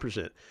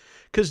 100%.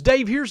 Because,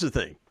 Dave, here's the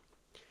thing.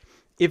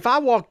 If I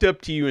walked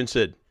up to you and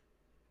said,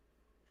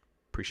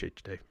 appreciate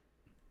you, Dave,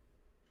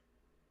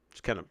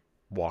 just kind of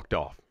walked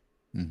off,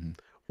 Mm-hmm.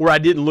 or I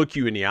didn't look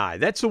you in the eye,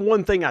 that's the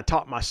one thing I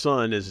taught my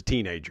son as a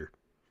teenager.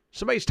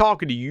 Somebody's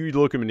talking to you, you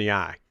look him in the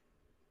eye.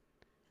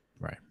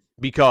 Right.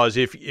 Because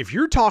if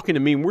you're talking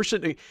to me and we're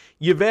sitting,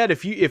 Yvette,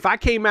 if I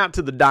came out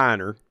to the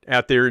diner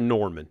out there in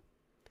Norman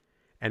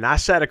and I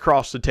sat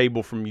across the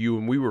table from you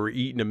and we were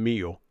eating a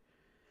meal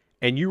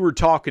and you were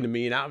talking to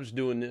me and I was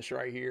doing this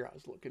right here, I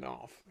was looking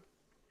off,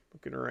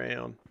 looking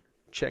around,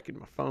 checking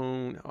my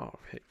phone. Oh,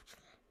 hey.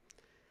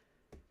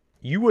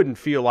 You wouldn't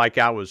feel like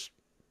I was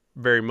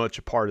very much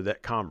a part of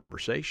that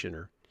conversation,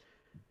 or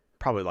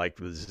probably like,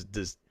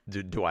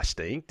 do I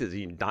stink? Does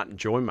he not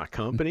enjoy my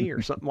company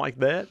or something like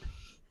that?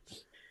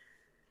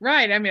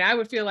 Right. I mean, I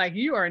would feel like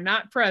you are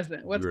not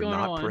present. What's You're going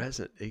not on?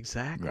 present.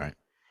 Exactly. Right.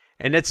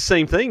 And that's the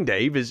same thing,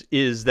 Dave,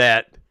 is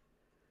that,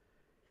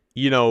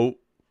 you know,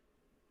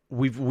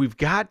 we've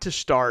got to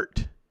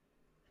start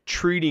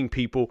treating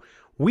people.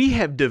 We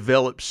have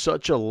developed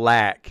such a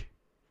lack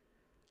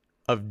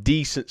of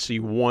decency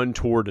one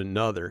toward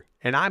another,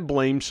 and I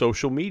blame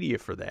social media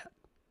for that.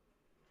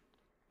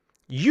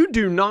 You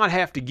do not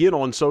have to get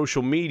on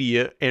social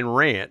media and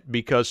rant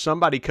because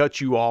somebody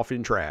cuts you off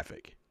in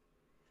traffic.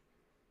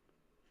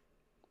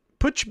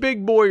 Put your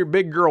big boy or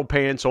big girl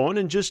pants on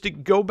and just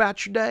go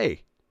about your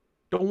day.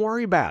 Don't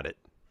worry about it.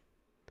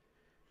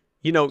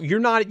 You know, you're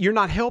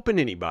not helping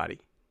anybody.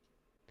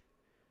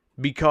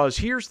 Because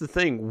here's the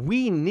thing,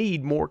 we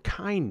need more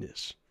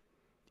kindness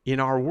in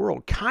our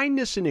world.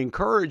 Kindness and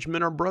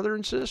encouragement are brother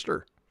and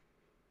sister.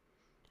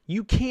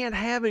 You can't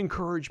have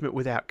encouragement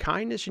without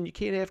kindness, and you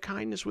can't have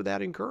kindness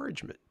without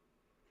encouragement.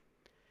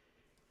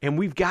 And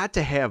we've got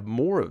to have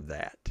more of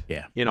that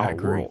in our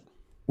world.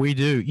 We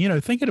do. You know,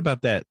 thinking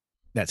about that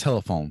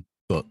telephone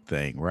book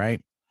thing,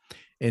 right?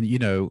 And, you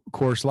know, of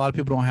course, a lot of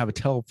people don't have a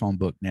telephone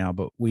book now,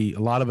 but a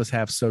lot of us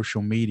have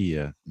social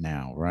media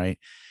now, right?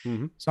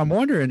 Mm-hmm. So I'm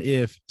wondering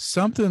if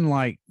something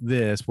like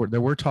this, that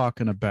we're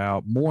talking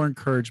about more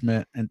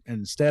encouragement, and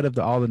instead of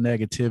all the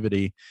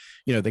negativity,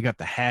 you know, they got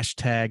the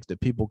hashtags that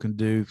people can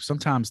do.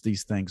 Sometimes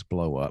these things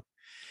blow up.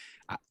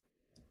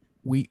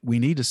 We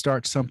need to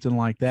start something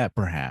like that,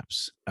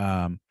 perhaps.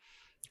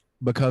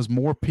 Because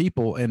more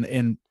people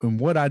and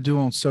what I do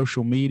on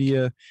social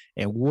media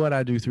and what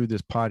I do through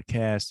this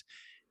podcast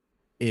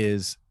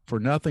is for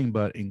nothing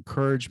but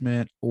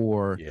encouragement,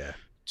 or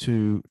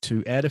to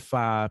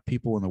edify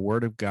people in the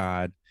Word of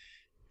God,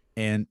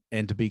 and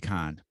to be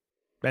kind.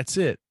 That's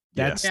it.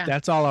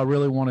 That's all I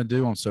really want to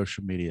do on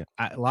social media.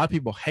 A lot of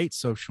people hate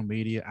social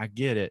media. I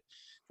get it.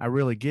 I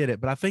really get it.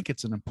 But I think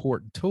it's an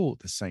important tool at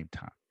the same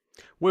time.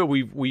 Well,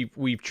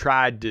 we've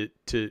tried to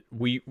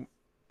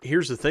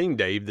here's the thing,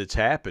 Dave, that's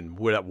happened.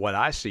 What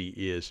I see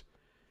is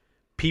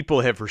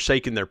people have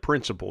forsaken their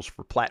principles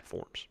for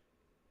platforms.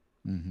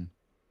 Mm-hmm.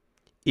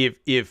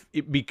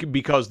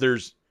 Because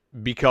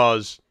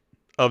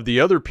of the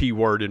other P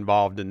word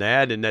involved in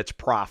that, and that's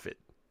profit.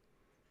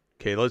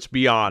 Okay, let's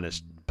be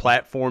honest.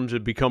 Platforms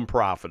have become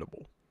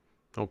profitable.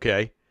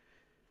 Okay.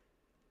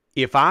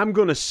 If I'm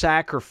going to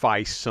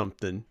sacrifice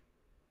something,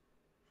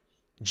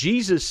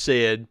 Jesus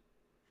said,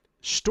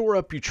 store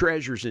up your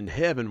treasures in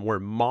heaven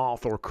where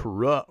moth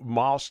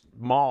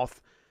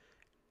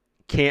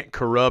can't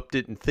corrupt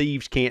it and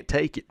thieves can't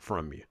take it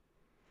from you.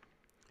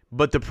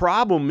 But the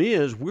problem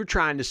is we're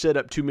trying to set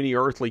up too many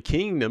earthly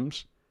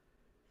kingdoms,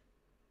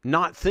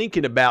 not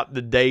thinking about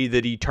the day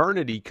that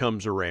eternity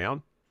comes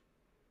around.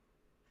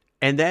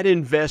 And that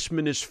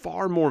investment is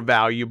far more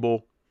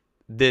valuable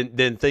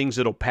than things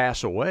that'll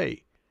pass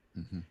away.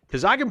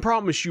 Because I can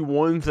promise you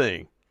one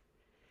thing.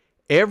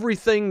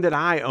 Everything that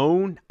I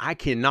own, I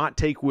cannot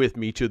take with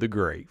me to the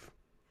grave.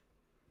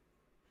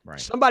 Right.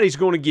 Somebody's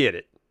going to get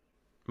it.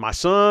 My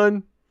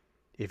son,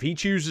 if he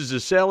chooses to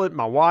sell it,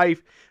 my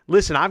wife.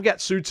 Listen, I've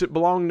got suits that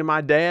belong to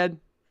my dad.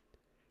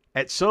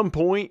 At some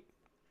point,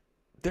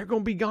 they're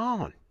going to be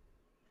gone.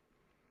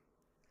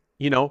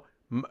 You know,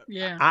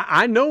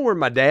 I know where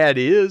my dad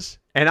is,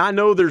 and I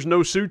know there's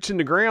no suits in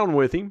the ground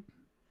with him,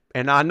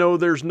 and I know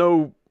there's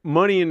no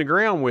money in the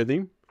ground with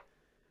him.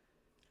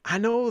 I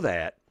know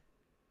that.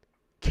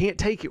 Can't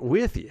take it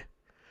with you.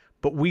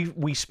 But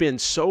we spend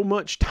so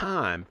much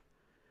time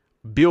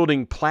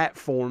building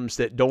platforms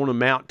that don't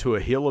amount to a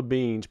hill of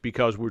beans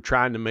because we're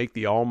trying to make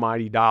the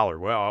almighty dollar.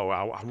 Well,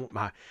 I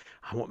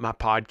want my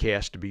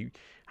podcast to be,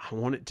 I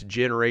want it to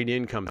generate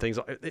income, things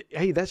like,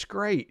 hey, that's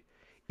great.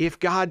 If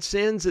God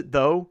sends it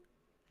though,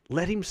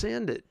 let him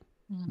send it.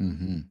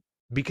 Mm-hmm.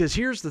 Because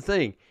here's the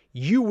thing,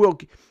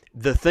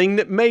 the thing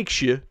that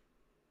makes you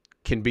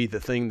can be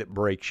the thing that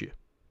breaks you.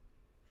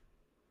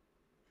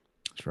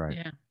 That's right.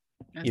 Yeah.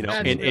 You know,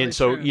 That's and really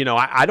so, true. you know,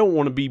 I don't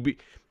want to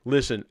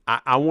listen,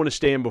 I want to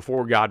stand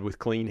before God with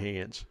clean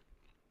hands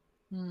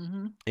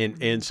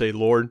and say,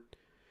 Lord,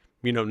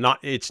 you know,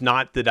 it's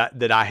not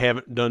that I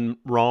haven't done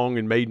wrong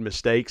and made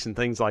mistakes and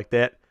things like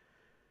that,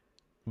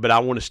 but I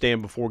want to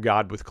stand before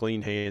God with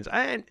clean hands.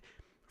 And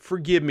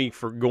forgive me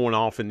for going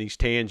off in these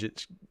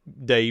tangents,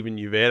 Dave and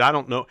Yvette. I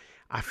don't know.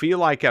 I feel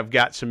like I've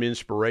got some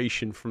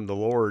inspiration from the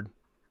Lord.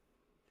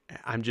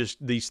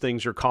 These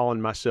things are calling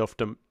myself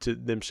to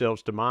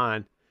themselves to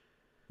mind.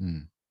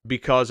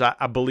 Because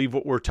I believe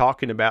what we're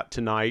talking about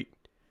tonight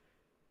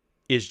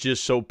is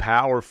just so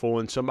powerful,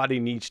 and somebody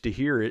needs to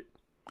hear it.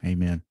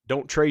 Amen.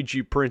 Don't trade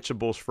you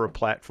principles for a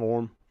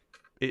platform.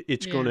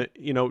 It's going to,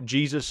 you know,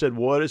 Jesus said,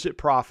 what does it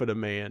profit a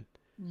man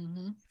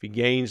if he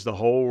gains the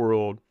whole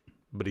world,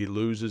 but he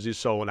loses his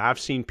soul? And I have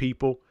seen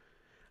people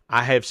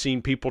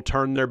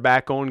turn their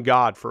back on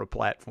God for a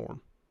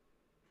platform.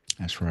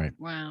 That's right.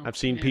 Wow. I've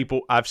seen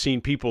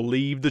people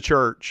leave the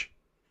church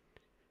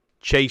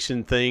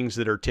chasing things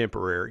that are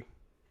temporary.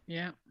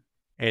 Yeah.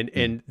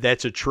 And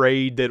that's a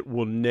trade that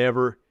will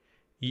never.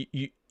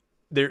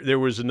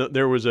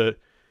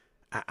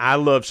 I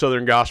love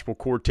Southern Gospel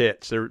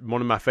quartets.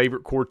 One of my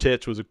favorite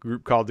quartets was a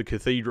group called the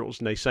Cathedrals,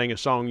 and they sang a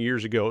song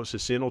years ago. It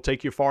says, "Sin will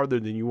take you farther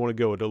than you want to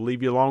go. It'll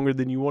leave you longer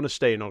than you want to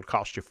stay, and it'll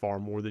cost you far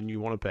more than you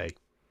want to pay."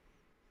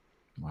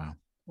 Wow.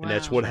 And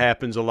that's what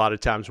happens a lot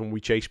of times when we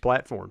chase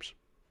platforms.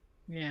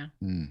 Yeah.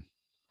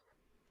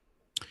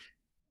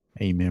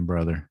 Amen,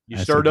 brother. You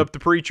stirred up the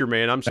preacher,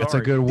 man. I'm sorry. That's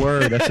a good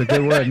word. That's a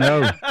good word.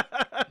 No.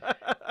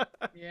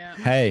 Yeah.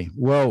 Hey,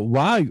 well,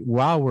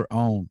 while we're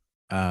on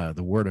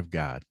the Word of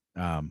God,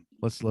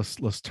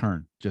 let's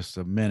turn just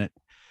a minute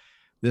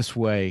this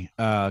way.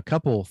 A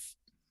couple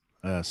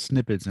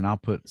snippets, and I'll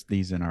put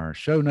these in our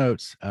show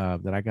notes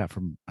that I got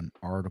from an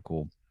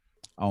article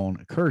on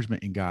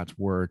encouragement in God's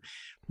Word.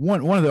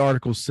 One of the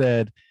articles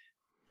said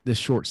this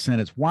short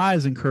sentence: "Why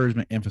is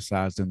encouragement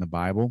emphasized in the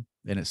Bible?"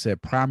 And it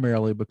said,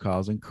 primarily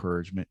because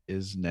encouragement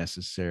is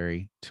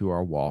necessary to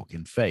our walk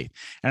in faith.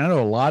 And I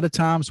know a lot of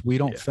times we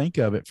don't think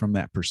of it from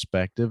that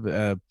perspective.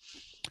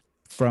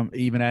 From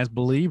even as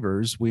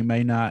believers, we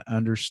may not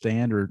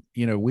understand, or,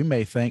 you know, we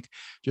may think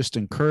just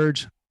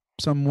encourage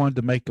someone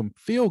to make them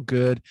feel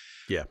good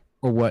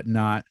or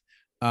whatnot.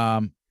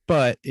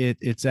 But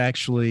it's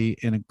actually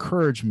an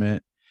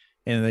encouragement,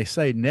 and they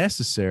say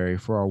necessary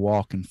for our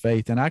walk in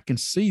faith. And I can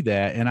see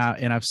that. And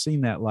I've seen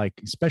that, like,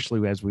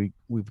 especially as we've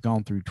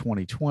gone through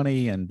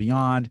 2020 and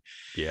beyond.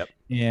 Yep.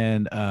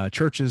 And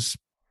churches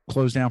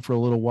closed down for a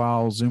little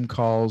while, Zoom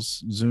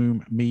calls,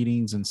 Zoom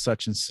meetings, and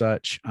such and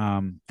such.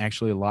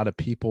 Actually, a lot of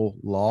people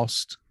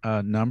lost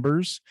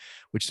numbers,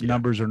 which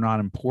numbers are not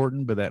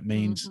important, but that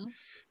means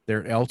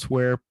they're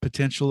elsewhere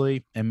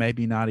potentially, and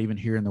maybe not even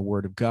hearing the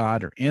Word of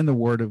God or in the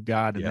Word of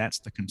God. And that's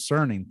the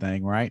concerning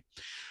thing, right?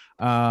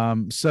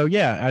 So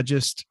yeah, I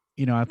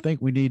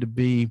think we need to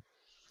be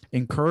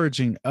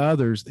encouraging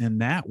others in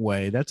that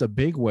way. That's a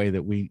big way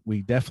that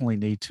we definitely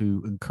need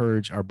to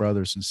encourage our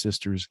brothers and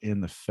sisters in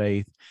the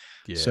faith,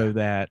 so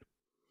that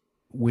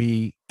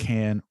we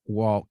can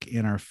walk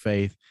in our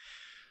faith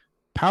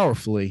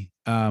powerfully,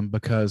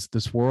 because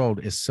this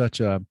world is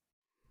such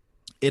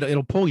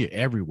it'll pull you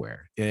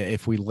everywhere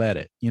if we let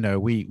it. You know,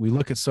 we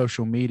look at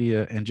social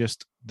media and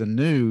just the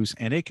news,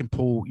 and it can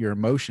pull your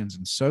emotions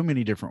in so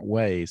many different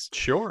ways.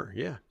 Sure.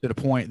 Yeah. To the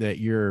point that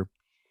you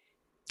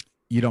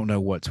don't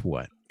know what's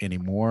what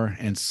anymore.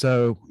 And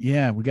so,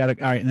 we got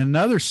to, all right. And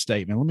another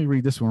statement, let me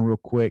read this one real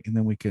quick, and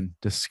then we can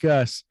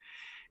discuss.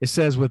 It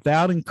says,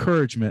 "Without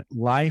encouragement,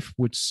 life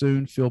would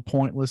soon feel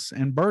pointless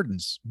and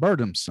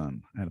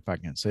burdensome." And if I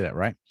can say that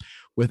right,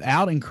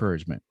 without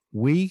encouragement,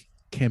 we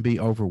can be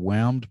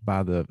overwhelmed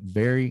by the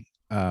very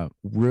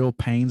real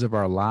pains of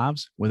our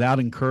lives. Without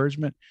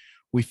encouragement,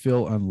 we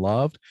feel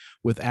unloved.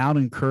 Without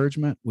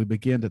encouragement, we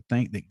begin to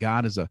think that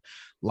God is a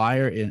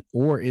liar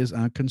or is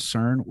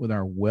unconcerned with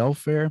our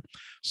welfare.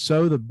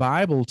 So the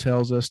Bible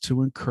tells us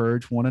to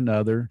encourage one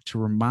another, to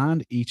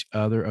remind each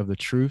other of the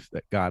truth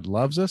that God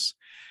loves us,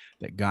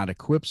 that God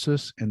equips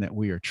us, and that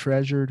we are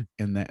treasured,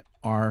 and that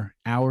our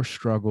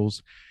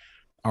struggles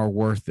are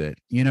worth it.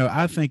 You know,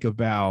 I think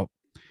about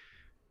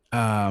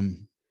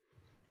often,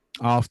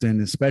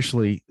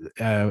 especially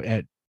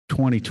at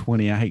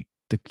 2020, I hate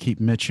to keep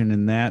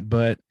mentioning that,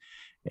 but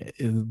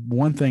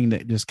one thing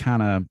that just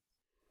kind of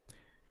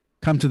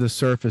come to the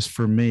surface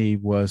for me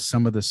was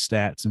some of the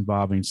stats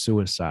involving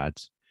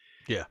suicides.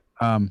 Yeah.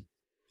 And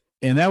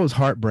that was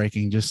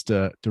heartbreaking, just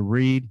to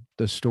read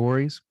the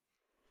stories,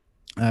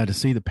 to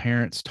see the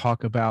parents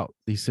talk about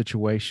these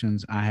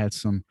situations. I had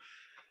some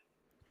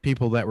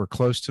people that were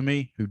close to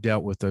me who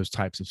dealt with those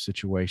types of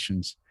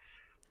situations.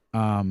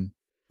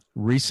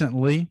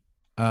 Recently,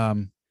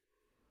 another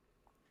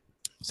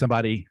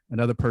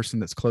person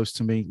that's close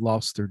to me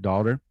lost their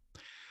daughter,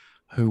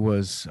 who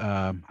was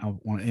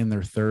in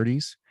their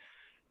 30s.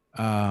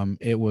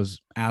 It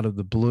was out of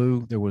the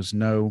blue. There was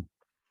no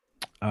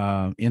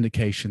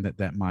indication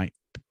that might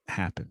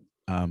happen.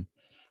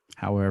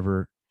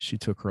 However, she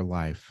took her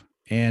life.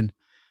 And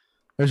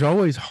there's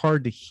always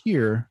hard to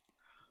hear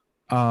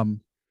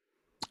And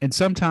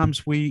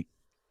sometimes we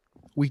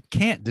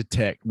can't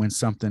detect when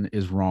something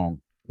is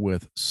wrong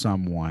with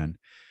someone.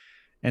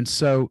 And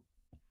so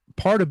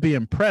part of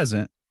being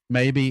present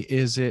maybe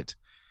is it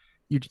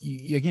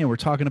you again, we're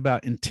talking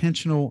about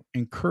intentional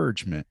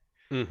encouragement.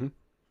 Mm-hmm.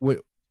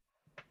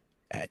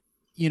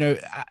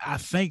 I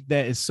think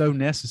that is so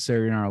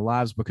necessary in our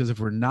lives, because if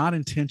we're not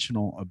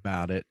intentional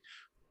about it,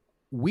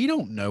 we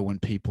don't know when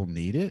people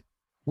need it.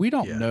 We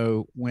don't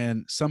know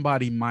when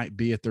somebody might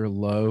be at their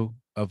low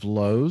of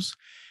lows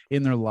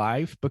in their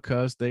life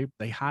because they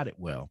hide it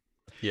well.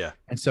 Yeah.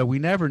 And so we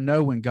never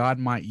know when God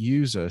might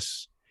use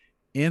us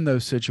in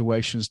those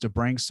situations to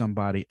bring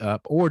somebody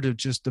up, or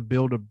to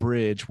build a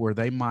bridge where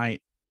they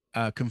might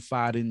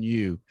confide in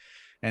you,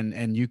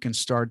 and you can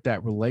start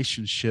that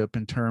relationship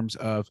in terms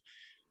of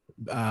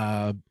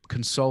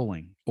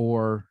consoling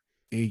or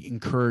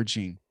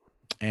encouraging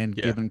and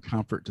giving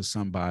comfort to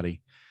somebody.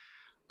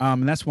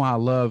 And that's why I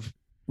love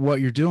what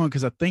you're doing,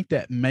 because I think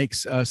that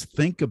makes us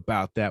think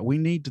about that. We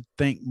need to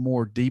think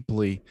more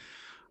deeply.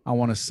 I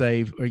want to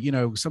say,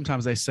 or,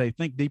 sometimes they say,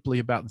 think deeply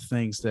about the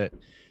things that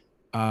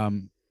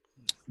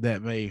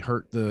that may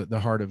hurt the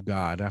heart of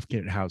God. I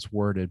forget how it's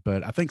worded,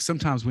 but I think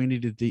sometimes we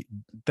need to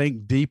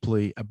think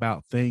deeply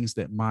about things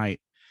that might,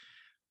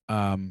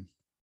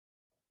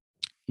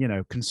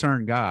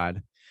 concern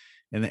God,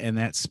 and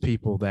that's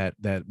people that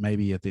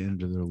maybe at the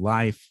end of their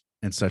life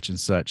and such and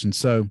such. And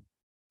so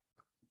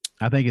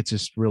I think it's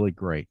just really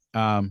great.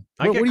 I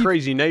got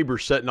crazy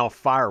neighbors setting off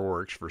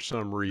fireworks for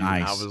some reason.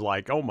 Nice. I was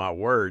like, oh my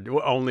word.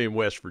 Well, only in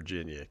West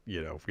Virginia,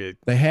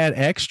 They had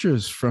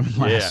extras from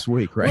last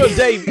week, right? Well,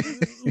 Dave,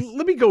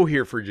 let me go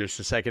here for just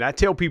a second. I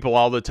tell people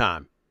all the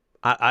time,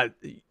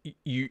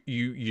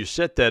 you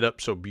set that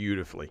up so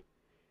beautifully.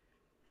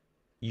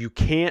 You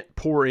can't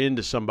pour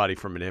into somebody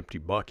from an empty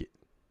bucket.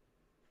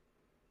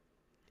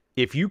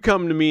 If you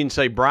come to me and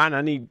say,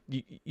 Brian,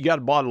 you got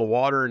a bottle of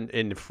water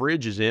and the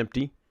fridge is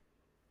empty,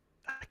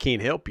 I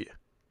can't help you.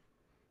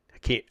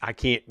 I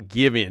can't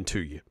give in to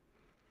you.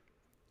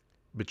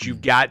 But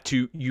you've got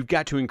to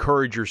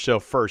encourage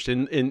yourself first.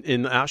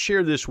 And I'll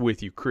share this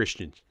with you,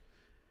 Christians.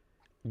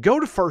 Go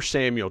to 1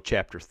 Samuel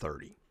chapter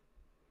 30.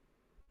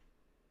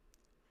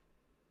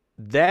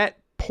 That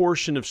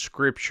portion of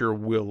scripture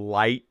will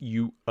light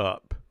you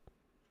up.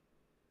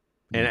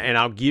 And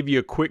I'll give you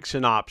a quick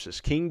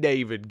synopsis. King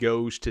David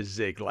goes to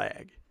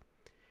Ziklag,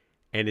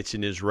 and it's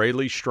an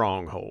Israeli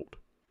stronghold.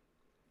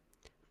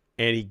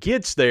 And he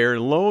gets there,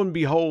 and lo and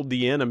behold,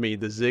 the enemy,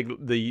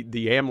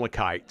 the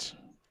Amalekites,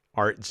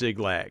 are at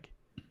Ziklag.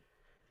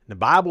 The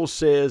Bible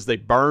says they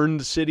burned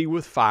the city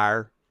with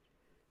fire,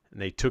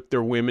 and they took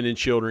their women and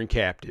children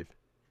captive.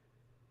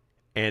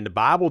 And the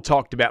Bible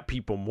talked about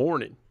people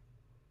mourning.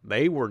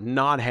 They were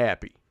not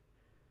happy.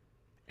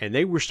 And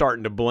they were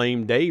starting to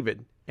blame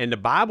David. And the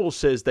Bible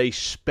says they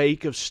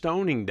spake of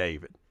stoning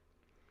David.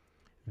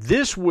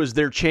 This was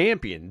their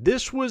champion.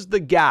 This was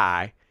the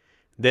guy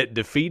that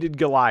defeated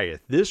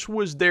Goliath. This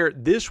was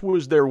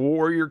their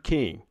warrior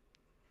king.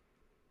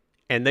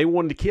 And they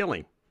wanted to kill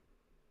him.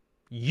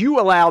 You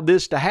allowed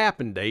this to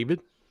happen,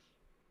 David.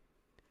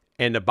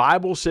 And the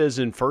Bible says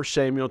in 1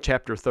 Samuel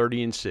chapter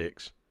 30 and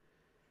 6,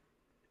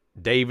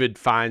 David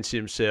finds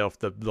himself,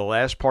 the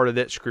last part of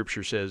that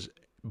scripture says,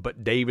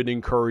 but David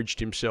encouraged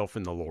himself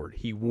in the Lord.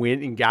 He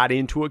went and got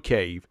into a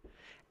cave,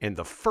 and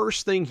the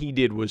first thing he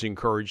did was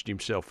encouraged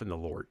himself in the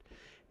Lord.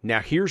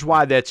 Now, here's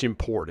why that's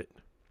important.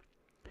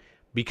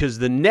 Because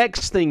the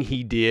next thing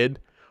he did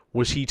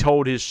was he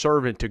told his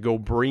servant to go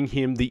bring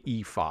him the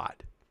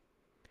ephod.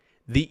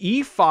 The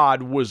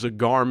ephod was a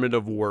garment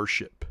of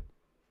worship.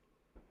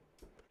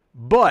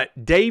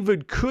 But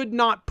David could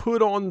not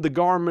put on the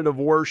garment of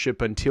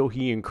worship until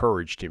he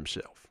encouraged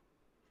himself.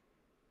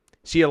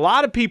 See, a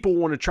lot of people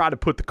want to try to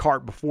put the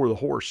cart before the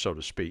horse, so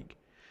to speak.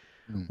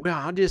 Well,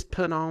 I'll just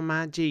put on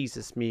my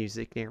Jesus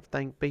music and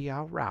everything will be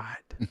all right.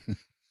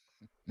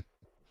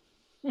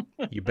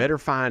 You better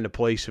find a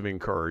place of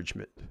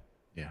encouragement.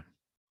 Yeah.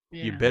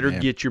 You better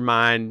get your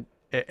mind,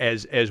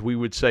 as we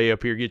would say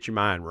up here, get your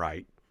mind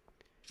right.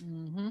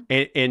 Mm-hmm.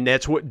 And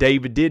that's what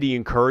David did. He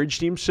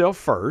encouraged himself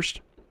first.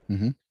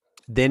 Mm-hmm.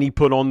 Then he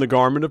put on the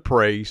garment of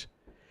praise.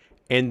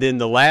 And then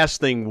the last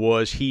thing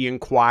was he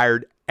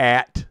inquired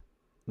at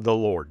the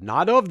Lord.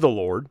 Not of the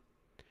Lord,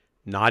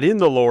 not in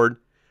the Lord,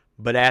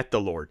 but at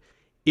the Lord.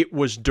 It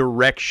was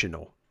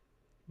directional.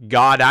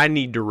 God, I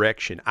need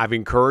direction. I've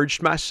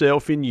encouraged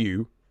myself in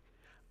you.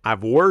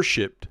 I've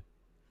worshiped.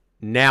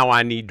 Now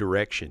I need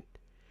direction.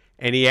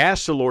 And he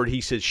asked the Lord,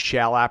 he said,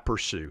 shall I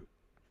pursue?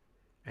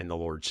 And the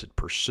Lord said,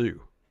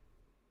 pursue.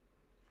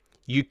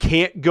 You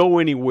can't go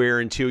anywhere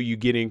until you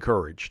get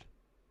encouraged.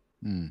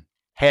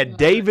 Had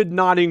David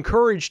not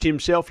encouraged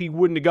himself, he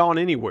wouldn't have gone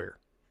anywhere.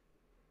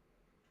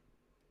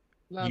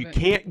 You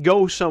can't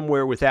go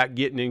somewhere without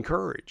getting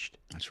encouraged.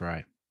 That's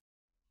right.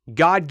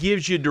 God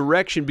gives you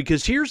direction,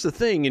 because here's the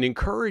thing, an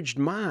encouraged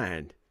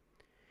mind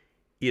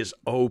is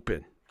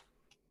open.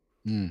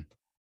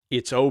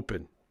 It's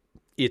open.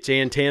 Its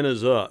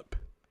antennas up.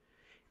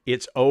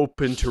 It's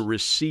open to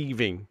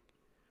receiving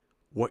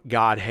what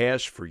God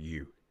has for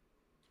you.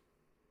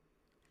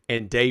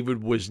 And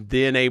David was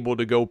then able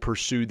to go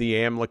pursue the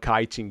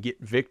Amalekites and get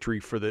victory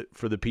for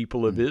the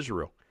people of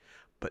Israel.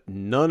 But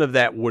none of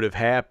that would have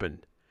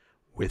happened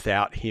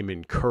without him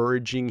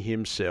encouraging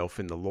himself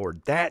in the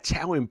Lord. That's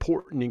how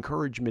important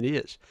encouragement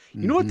is.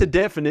 You know what the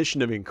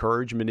definition of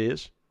encouragement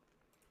is?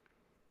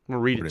 I'm going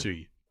to read it to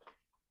you.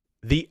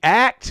 The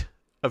act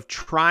of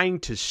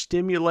trying to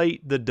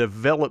stimulate the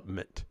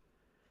development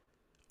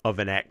of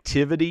an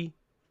activity,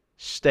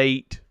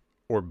 state,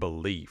 or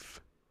belief.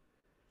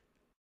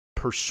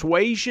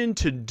 Persuasion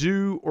to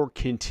do or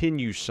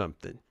continue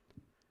something.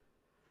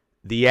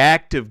 The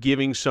act of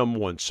giving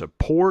someone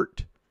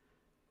support,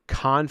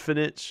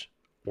 confidence,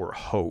 or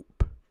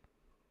hope.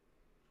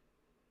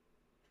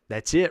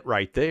 That's it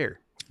right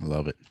there. I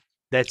love it.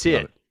 That's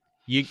it.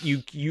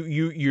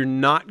 You're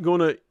not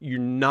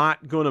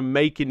gonna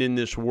make it in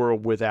this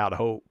world without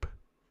hope.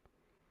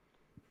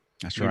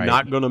 That's You're right.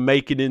 not gonna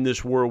make it in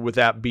this world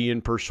without being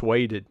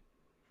persuaded.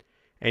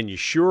 And you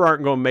sure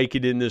aren't going to make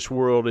it in this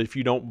world if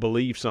you don't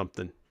believe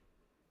something.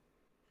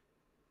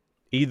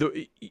 Either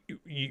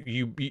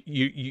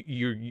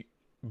you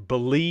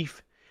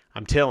belief,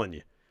 I'm telling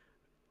you,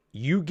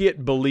 you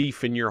get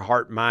belief in your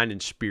heart, mind,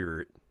 and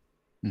spirit.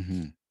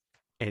 Mm-hmm.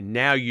 And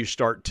now you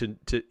start to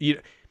the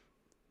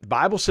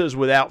Bible says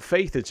without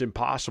faith, it's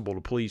impossible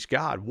to please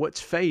God. What's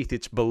faith?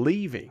 It's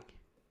believing.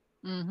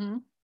 Mm-hmm.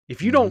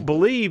 If you don't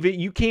believe it,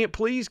 you can't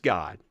please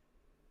God.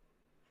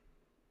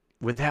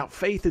 Without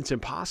faith, it's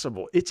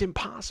impossible. It's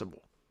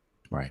impossible.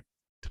 Right.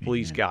 To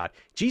please God.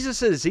 Jesus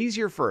says it's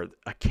easier for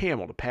a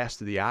camel to pass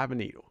through the eye of a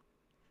needle.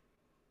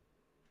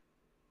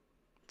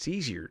 It's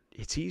easier.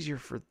 It's easier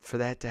for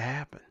that to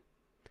happen.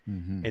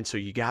 Mm-hmm. And so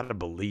you got to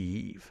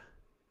believe.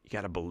 You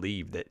got to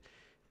believe that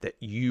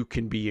you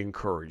can be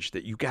encouraged,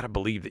 that you got to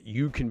believe that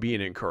you can be an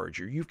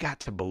encourager. You've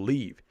got to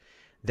believe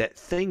that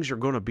things are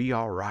going to be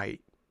all right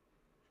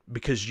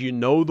because you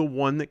know the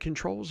one that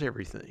controls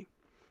everything.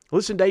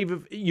 Listen,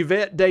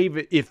 Yvette,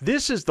 David, if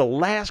this is the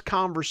last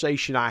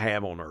conversation I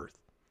have on earth,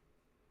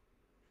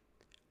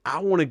 I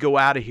want to go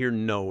out of here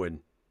knowing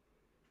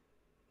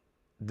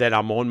that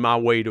I'm on my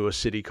way to a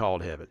city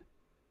called heaven.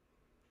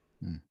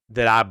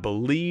 That I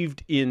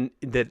believed in,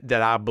 that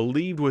I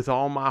believed with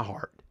all my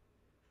heart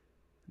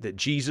that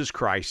Jesus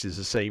Christ is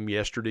the same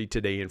yesterday,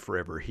 today, and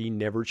forever. He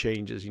never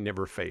changes. He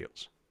never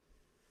fails.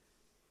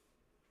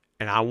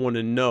 And I want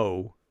to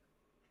know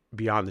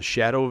beyond the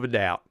shadow of a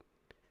doubt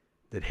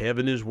that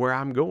heaven is where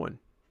I'm going.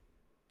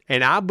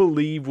 And I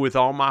believe with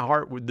all my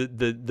heart,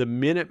 the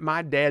minute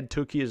my dad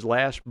took his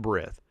last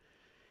breath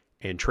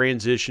and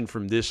transitioned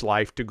from this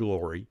life to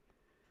glory,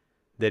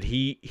 that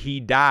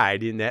he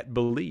died in that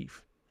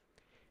belief.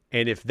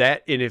 And if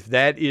that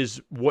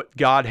is what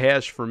God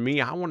has for me,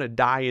 I want to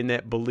die in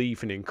that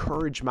belief and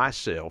encourage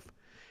myself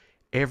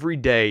every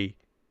day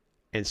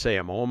and say,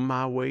 I'm on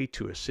my way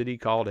to a city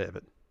called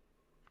heaven.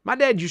 My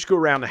dad used to go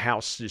around the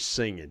house just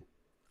singing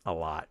a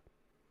lot.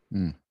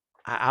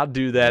 I'll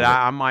do that.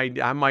 I might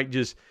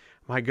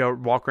go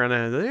walk around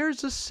and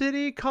there's a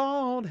city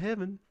called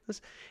heaven.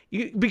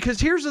 Because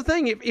here's the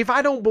thing: if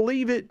I don't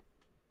believe it,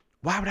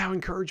 why would I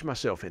encourage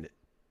myself in it?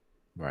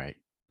 Right.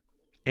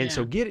 And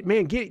so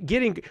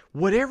getting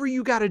whatever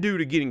you got to do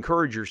to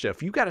encourage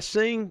yourself. You got to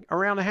sing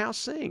around the house,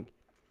 sing.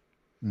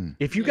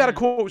 If you got to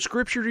quote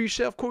scripture to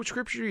yourself, quote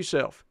scripture to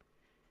yourself.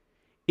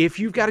 If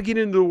you've got to get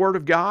into the Word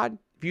of God,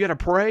 if you got to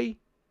pray,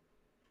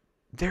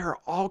 there are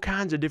all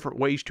kinds of different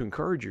ways to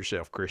encourage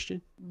yourself,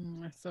 Christian.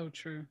 That's so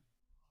true.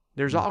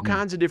 There's all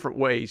kinds of different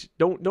ways.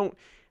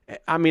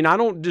 I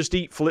don't just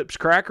eat Flips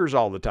crackers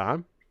all the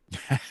time.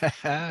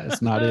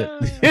 That's not it.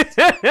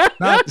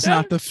 It's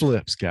not the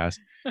Flips, guys.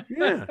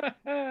 Yeah.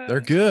 They're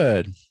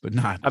good, but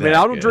not I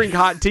don't drink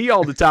hot tea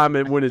all the time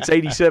when it's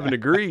 87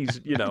 degrees,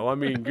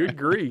 good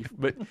grief.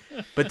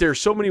 But there's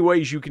so many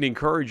ways you can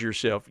encourage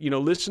yourself.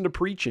 Listen to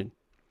preaching.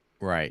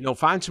 Right.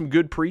 Find some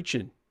good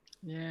preaching.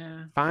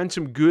 Yeah. Find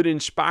some good,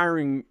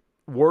 inspiring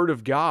Word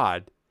of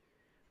God.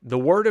 The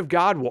Word of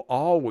God will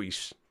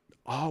always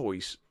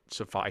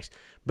suffice.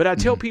 But I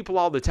tell people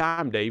all the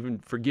time, Dave,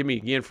 and forgive me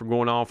again for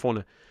going off on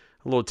a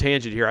little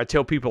tangent here. I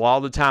tell people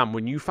all the time,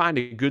 when you find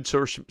a good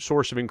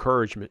source of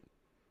encouragement,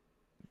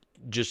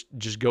 just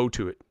go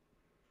to it.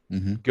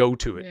 Go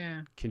to it.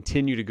 Yeah.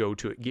 Continue to go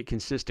to it. Get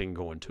consistent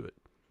going to it.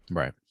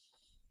 Right.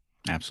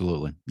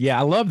 Absolutely. Yeah,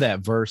 I love that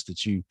verse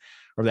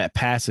or that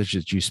passage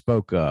that you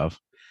spoke of.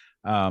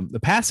 The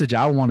passage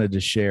I wanted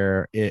to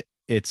share,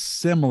 it's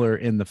similar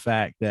in the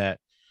fact that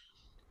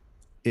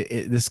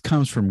this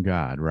comes from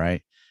God,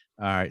 right?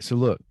 All right. So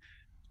look,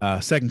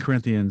 2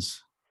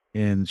 Corinthians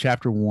in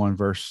chapter 1,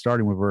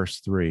 starting with verse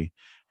 3,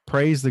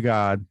 praise the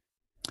God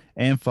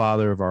and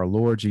Father of our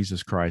Lord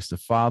Jesus Christ, the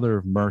Father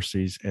of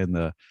mercies and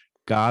the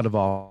God of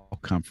all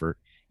comfort.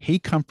 He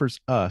comforts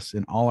us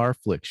in all our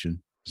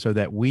affliction so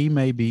that we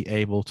may be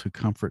able to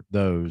comfort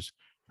those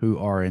who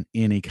are in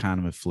any kind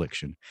of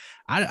affliction.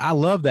 I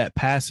love that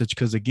passage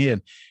because,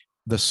 again,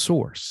 the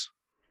source,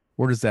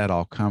 where does that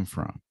all come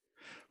from?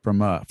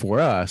 For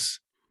us,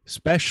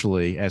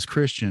 especially as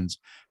Christians,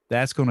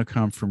 that's going to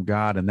come from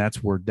God, and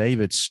that's where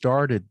David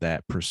started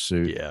that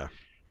pursuit. Yeah.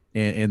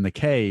 in the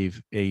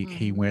cave,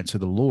 he went to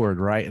the Lord,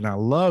 right? And I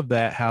love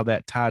that, how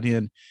that tied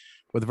in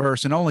with the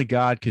verse, and only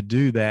God could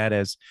do that,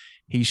 as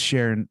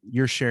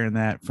you're sharing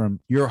that from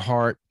your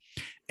heart.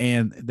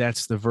 And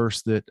that's the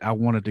verse that I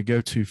wanted to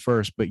go to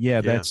first. But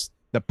yeah, that's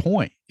the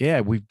point.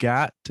 Yeah, we've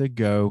got to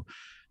go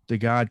to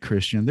God,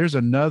 Christian. There's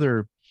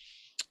another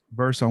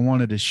verse I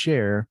wanted to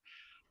share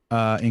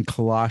in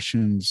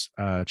Colossians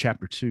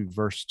chapter 2,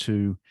 verse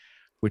 2,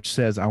 which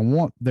says, I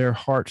want their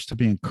hearts to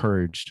be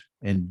encouraged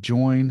and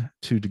joined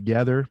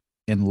together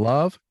in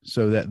love,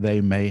 so that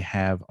they may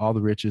have all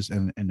the riches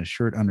and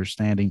assured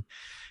understanding,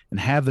 and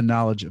have the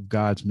knowledge of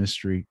God's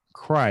mystery,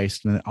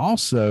 Christ. And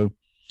also,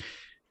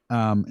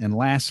 and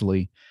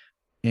lastly,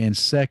 in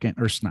second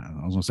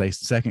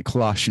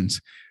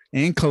Colossians.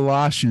 In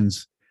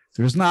Colossians,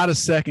 there's not a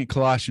second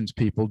Colossians,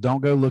 people.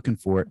 Don't go looking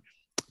for it.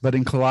 But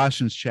in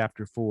Colossians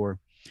chapter 4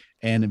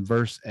 and in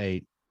verse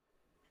 8,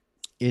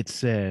 it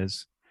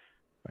says,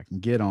 if I can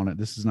get on it,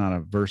 this is not a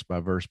verse by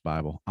verse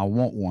Bible. I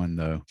want one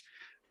though.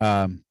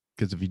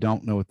 Because if you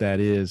don't know what that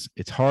is,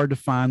 it's hard to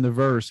find the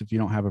verse if you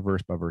don't have a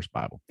verse by verse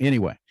Bible.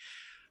 Anyway.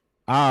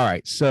 All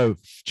right. So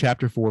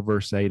chapter 4,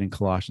 verse 8 in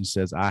Colossians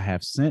says, I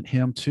have sent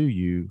him to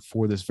you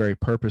for this very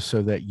purpose,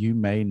 so that you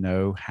may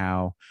know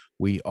how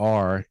we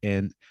are,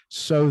 and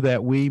so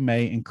that we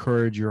may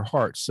encourage your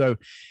hearts. So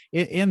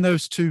in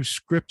those two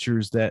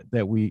scriptures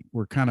that we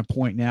were kind of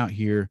pointing out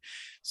here,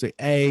 say,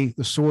 A,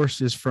 the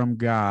source is from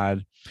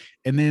God.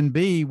 And then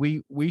B,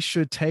 we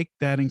should take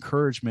that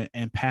encouragement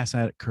and pass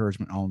that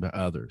encouragement on to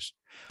others.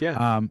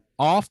 Yeah.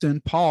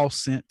 Often Paul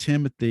sent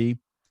Timothy.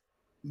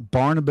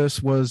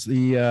 Barnabas was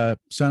the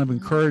son of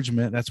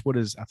encouragement. That's what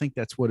his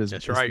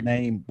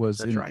name was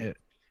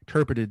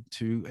interpreted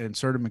to, and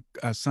sort of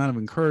a son of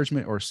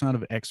encouragement or son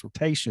of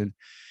exhortation.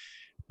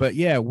 But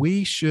yeah,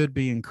 we should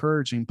be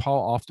encouraging.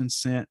 Paul often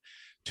sent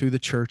to the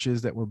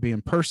churches that were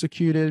being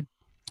persecuted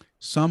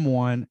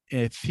someone,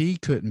 if he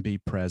couldn't be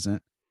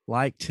present,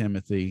 like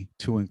Timothy,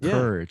 to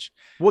encourage.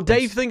 Yeah. Well,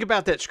 Dave, think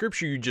about that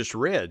scripture you just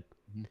read.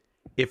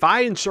 If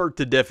I insert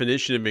the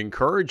definition of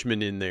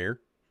encouragement in there,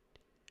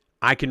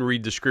 I can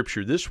read the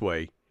scripture this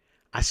way.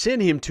 I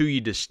sent him to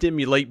you to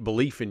stimulate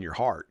belief in your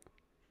heart.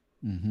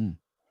 Mm-hmm.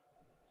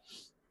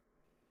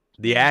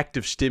 The act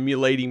of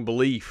stimulating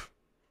belief.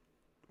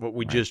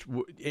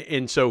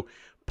 And so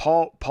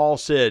Paul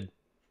said,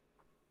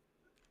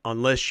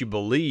 unless you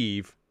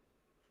believe,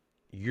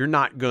 you're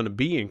not going to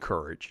be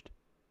encouraged.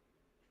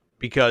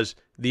 Because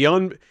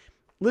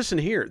listen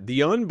here,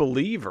 the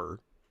unbeliever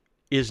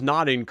is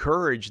not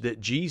encouraged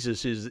that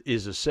Jesus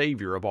is a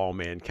savior of all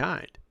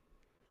mankind.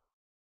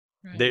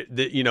 Right.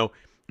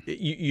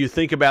 You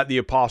think about the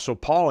Apostle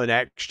Paul in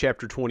Acts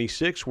chapter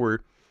 26,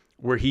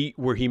 where he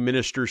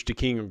ministers to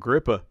King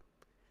Agrippa,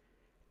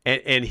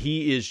 and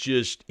he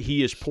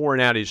is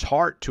pouring out his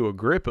heart to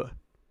Agrippa,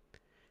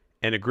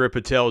 and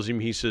Agrippa tells him,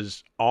 he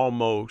says,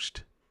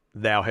 almost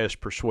thou hast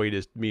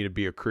persuaded me to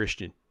be a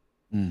Christian.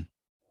 Mm.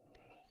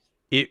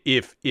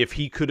 If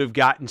he could have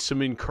gotten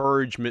some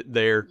encouragement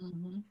there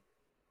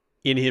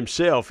in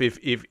himself,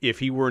 if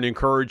he were an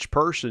encouraged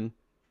person,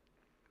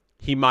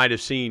 he might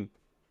have seen,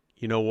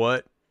 you know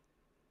what?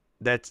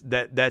 That's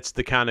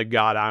the kind of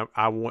God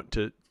I want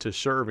to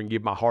serve and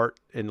give my heart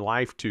and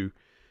life to.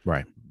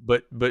 Right.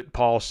 But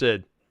Paul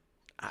said,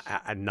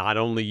 I not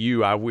only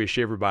you, I wish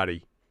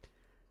everybody.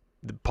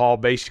 Paul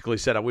basically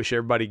said, I wish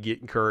everybody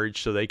get encouraged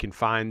so they can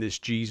find this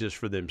Jesus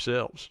for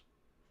themselves.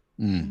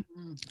 Mm.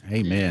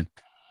 Amen.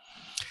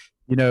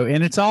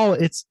 And it's all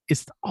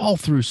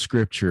through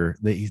scripture,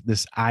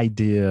 this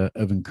idea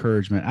of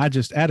encouragement. I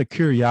just, out of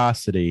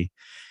curiosity,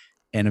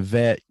 and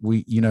Yvette,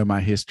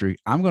 my history,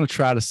 I'm going to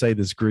try to say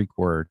this Greek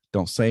word.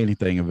 Don't say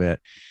anything, Yvette.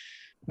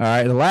 All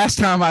right. The last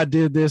time I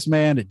did this,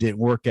 man, it didn't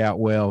work out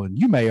well. And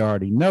you may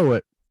already know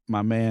it,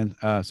 my man.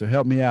 So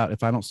help me out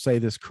if I don't say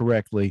this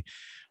correctly.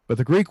 But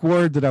the Greek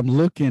word that I'm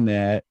looking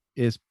at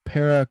is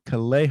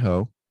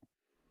parakaleo.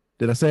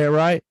 Did I say it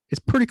right? It's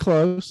pretty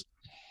close.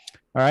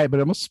 All right. But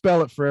I'm going to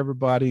spell it for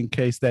everybody in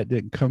case that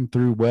didn't come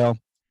through well.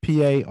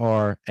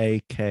 Parakaleo,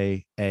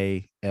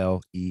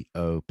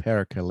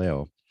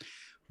 parakaleo.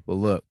 Well,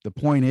 look, the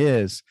point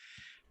is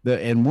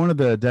and one of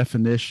the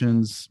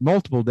definitions,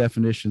 multiple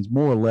definitions,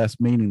 more or less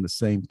meaning the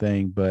same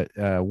thing, but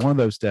one of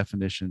those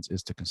definitions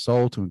is to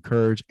console, to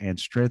encourage, and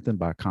strengthen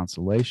by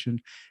consolation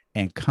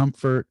and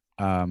comfort.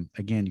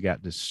 Again, you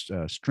got this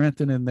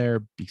strengthen in there,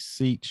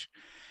 beseech,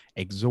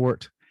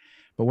 exhort.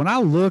 But when I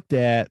looked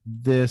at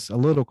this a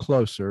little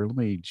closer, let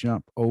me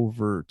jump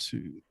over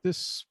to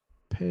this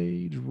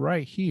page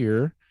right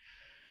here.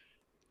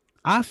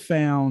 I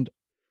found,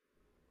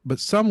 but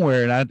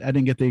somewhere, and I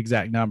didn't get the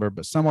exact number,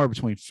 but somewhere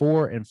between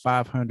 400 and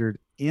 500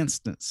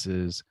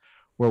 instances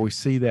where we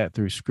see that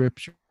through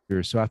scripture.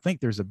 So I think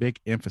there's a big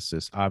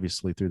emphasis,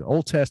 obviously, through the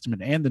Old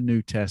Testament and the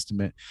New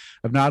Testament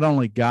of not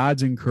only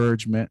God's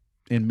encouragement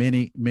in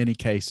many, many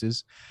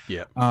cases.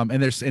 Yeah.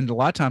 And a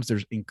lot of times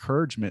there's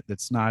encouragement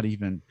that's not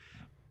even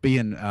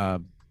being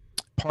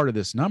part of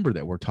this number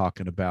that we're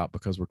talking about,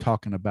 because we're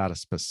talking about a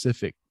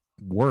specific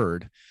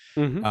word.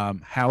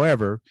 Mm-hmm.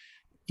 However,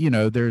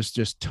 there's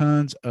just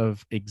tons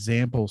of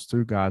examples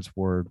through God's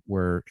word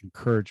where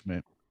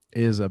encouragement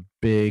is a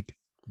big,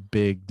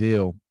 big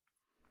deal.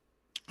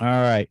 All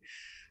right.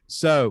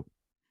 So,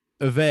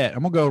 Yvette,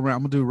 I'm going to go around.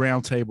 I'm going to do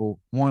round table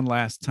one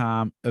last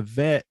time.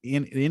 Yvette,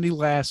 any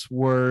last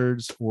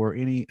words or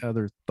any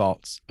other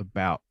thoughts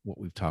about what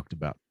we've talked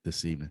about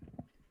this evening?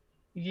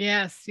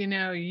 Yes.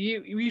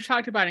 You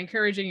talked about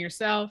encouraging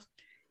yourself.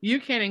 You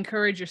can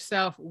encourage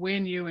yourself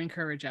when you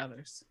encourage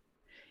others.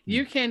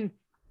 You can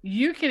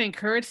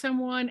encourage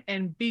someone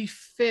and be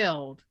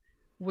filled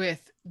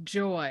with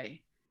joy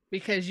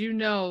because you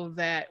know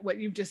that what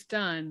you've just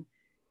done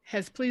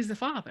has pleased the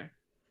Father.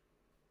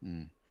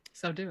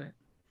 So do it.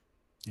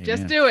 Amen.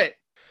 Just do it.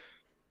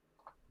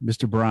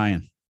 Mr.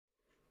 Brian,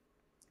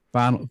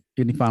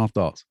 any final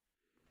thoughts?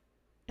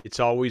 It's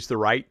always the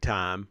right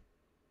time.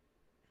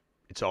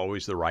 It's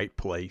always the right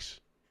place.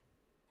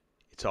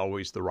 It's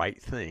always the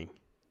right thing.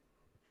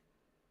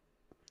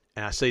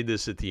 And I say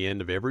this at the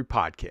end of every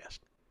podcast.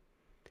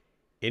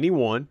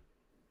 Anyone,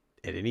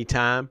 at any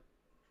time,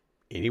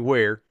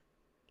 anywhere,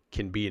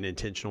 can be an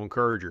intentional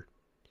encourager.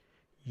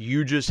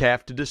 You just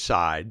have to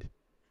decide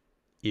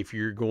if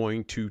you're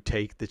going to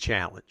take the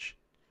challenge.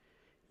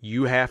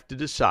 You have to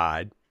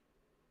decide,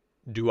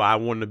 do I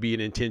want to be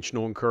an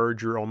intentional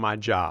encourager on my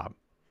job?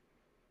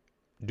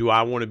 Do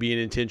I want to be an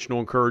intentional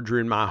encourager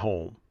in my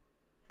home?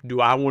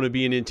 Do I want to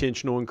be an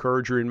intentional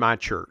encourager in my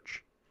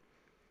church?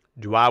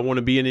 Do I want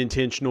to be an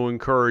intentional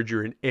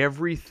encourager in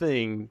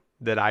everything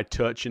that I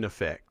touch and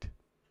affect?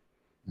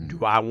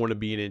 Do I want to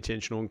be an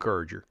intentional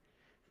encourager?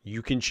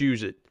 You can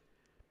choose it.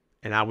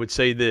 And I would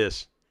say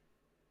this.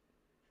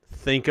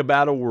 Think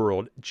about a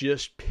world.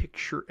 Just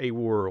picture a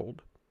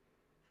world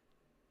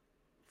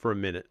for a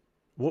minute.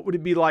 What would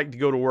it be like to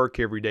go to work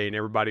every day and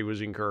everybody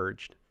was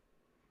encouraged?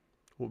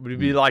 What would it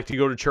be like to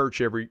go to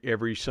church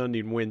every Sunday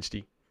and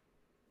Wednesday?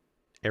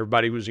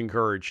 Everybody was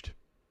encouraged.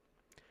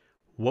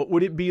 What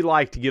would it be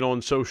like to get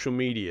on social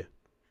media?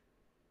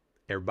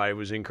 Everybody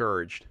was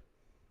encouraged.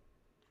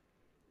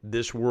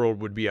 This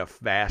world would be a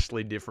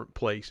vastly different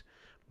place.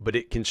 But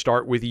it can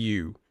start with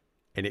you,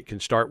 and it can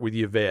start with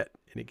Yvette,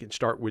 and it can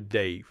start with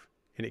Dave,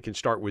 and it can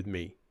start with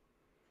me.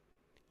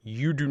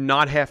 You do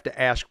not have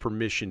to ask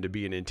permission to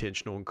be an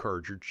intentional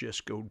encourager.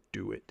 Just go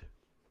do it.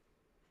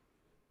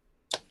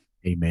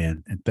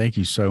 Amen. And thank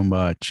you so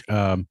much.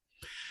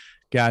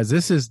 Guys,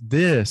 this is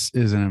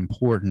an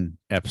important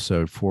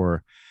episode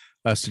for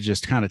us to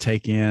just kind of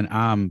take in.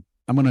 I'm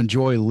going to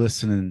enjoy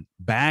listening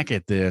back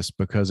at this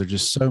because there's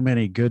just so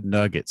many good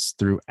nuggets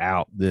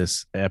throughout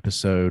this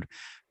episode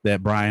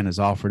that Brian has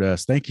offered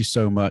us. Thank you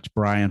so much,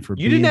 Brian, for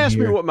being here. You didn't ask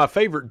me what my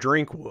favorite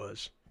drink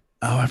was.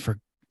 Oh, I forgot.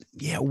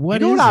 Yeah,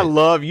 what you know is what it? I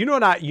love? You know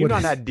what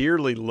I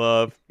dearly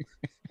love?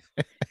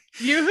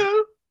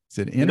 Yoo-hoo? Is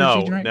it an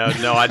energy drink?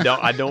 No, I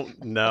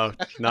don't. No,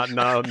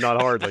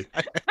 not hardly.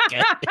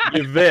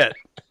 Yvette,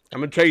 I'm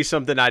going to tell you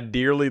something I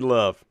dearly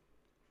love.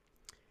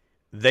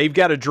 They've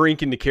got a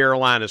drink in the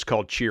Carolinas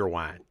called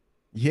Cheerwine.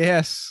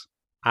 Yes.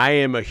 I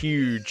am a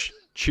huge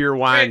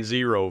Cheerwine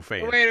Zero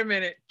fan. Wait a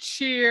minute.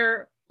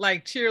 Cheer,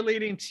 like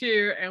cheerleading,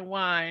 cheer, and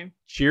wine.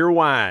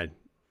 Cheerwine.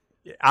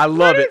 I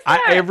love it.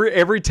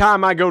 Every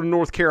time I go to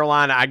North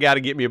Carolina, I got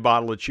to get me a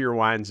bottle of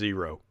Cheerwine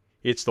Zero.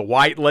 It's the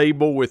white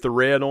label with the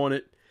red on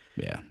it.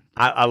 Yeah.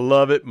 I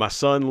love it. My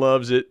son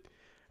loves it.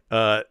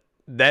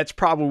 That's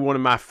probably one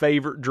of my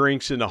favorite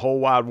drinks in the whole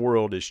wide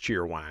world is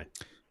Cheerwine.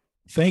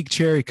 Think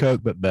cherry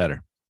Coke, but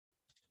better.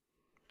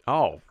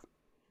 Oh,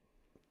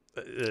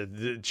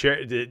 that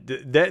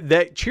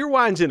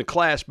Cheerwine's in a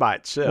class by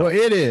itself. Well,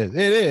 it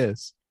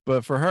is.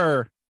 But for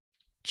her,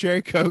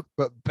 cherry Coke,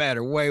 but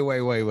better. Way, way,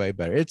 way, way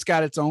better. It's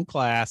got its own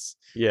class.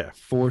 Yeah,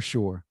 for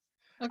sure.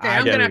 Okay,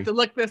 I'm going to have to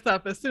look this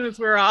up as soon as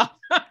we're off.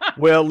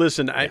 Well,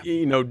 listen,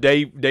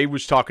 Dave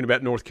was talking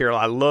about North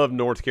Carolina. I love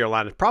North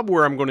Carolina. It's probably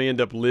where I'm going to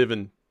end up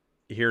living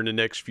here in the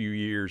next few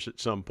years at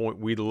some point.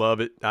 We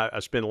love it. I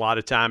spend a lot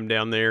of time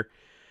down there.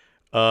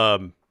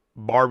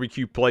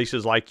 Barbecue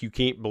places like you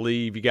can't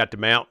believe. You got the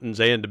mountains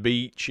and the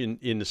beach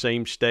in the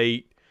same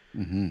state.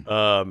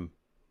 Mm-hmm.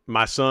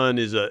 My son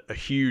is a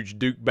huge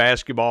Duke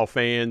basketball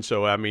fan,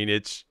 so I mean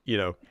it's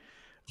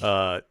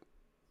but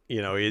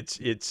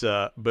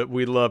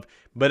we love.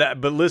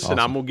 But listen, awesome.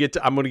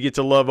 I'm gonna get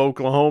to love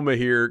Oklahoma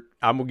here.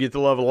 I'm gonna get to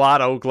love a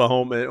lot of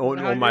Oklahoma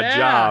on my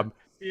job.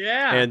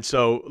 Yeah. And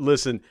so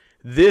listen,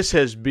 this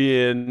has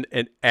been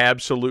an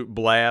absolute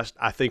blast.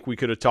 I think we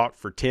could have talked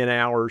for 10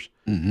 hours,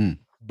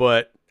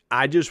 but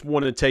I just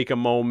want to take a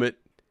moment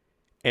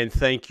and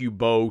thank you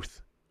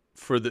both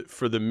for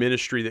the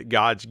ministry that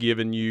God's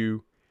given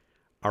you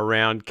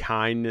around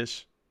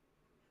kindness.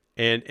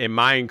 And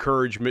my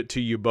encouragement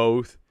to you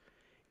both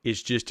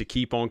is just to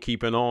keep on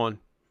keeping on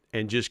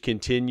and just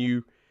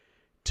continue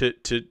to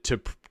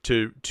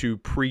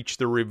preach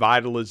the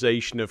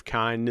revitalization of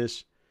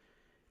kindness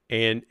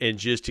and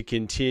just to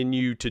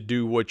continue to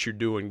do what you're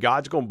doing.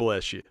 God's going to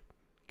bless you.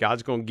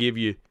 God's going to give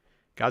you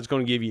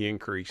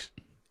increase.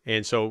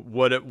 And so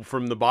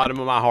from the bottom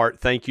of my heart,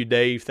 thank you,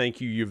 Dave.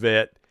 Thank you,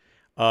 Yvette.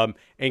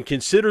 And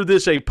consider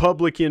this a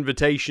public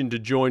invitation to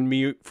join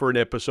me for an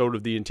episode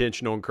of the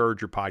Intentional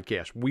Encourager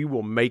podcast. We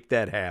will make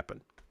that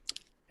happen.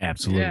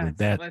 Absolutely.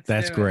 Yes,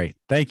 That's do it. great.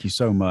 Thank you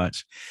so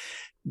much.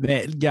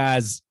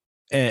 Guys,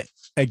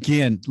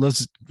 again,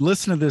 let's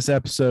listen to this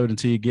episode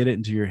until you get it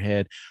into your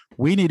head.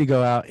 We need to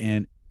go out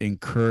and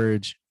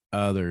encourage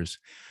others.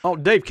 Oh,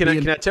 Dave, can I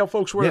tell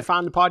folks where to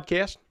find the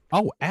podcast?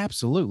 Oh,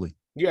 absolutely.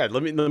 Yeah,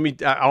 let me.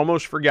 I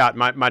almost forgot.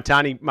 My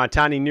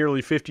tiny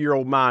nearly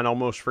 50-year-old mind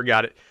almost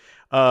forgot it.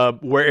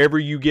 Wherever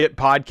you get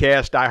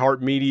podcast,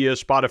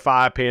 iHeartMedia,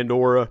 Spotify,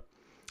 Pandora,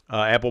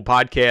 Apple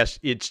Podcasts,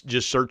 it's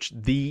just search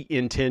The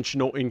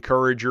Intentional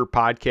Encourager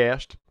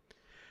podcast.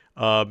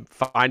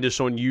 Find us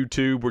on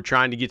YouTube. We're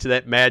trying to get to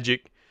that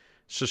magic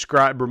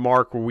subscriber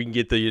mark where we can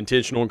get the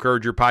Intentional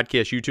Encourager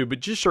podcast YouTube, but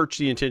just search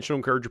the Intentional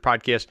Encourager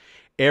podcast.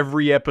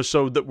 Every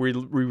episode that we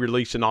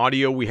release in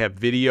audio, we have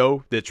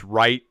video that's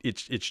right.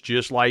 It's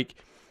just like,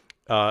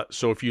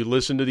 so if you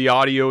listen to the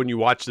audio and you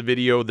watch the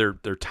video,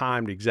 they're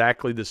timed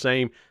exactly the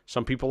same.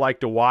 Some people like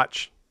to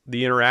watch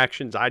the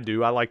interactions. I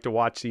do. I like to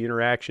watch the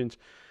interactions.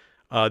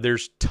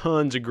 There's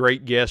tons of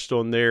great guests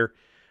on there.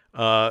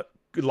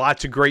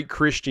 Lots of great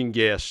Christian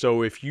guests.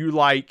 So if you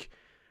like,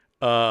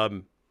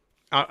 I'll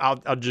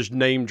just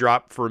name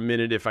drop for a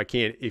minute if I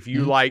can. If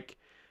you like,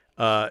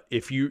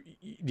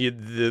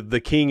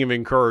 the king of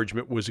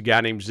encouragement was a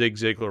guy named Zig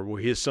Ziglar.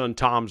 Well, his son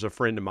Tom's a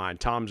friend of mine.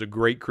 Tom's a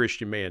great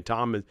Christian man.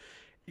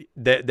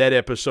 That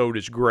episode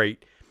is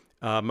great.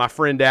 My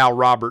friend Al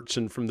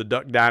Robertson from the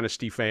Duck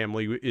Dynasty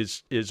family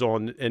is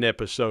on an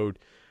episode.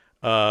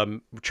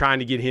 Trying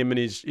to get him and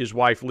his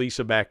wife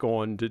Lisa back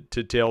on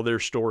to tell their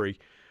story.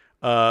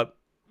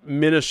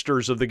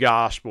 Ministers of the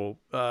gospel,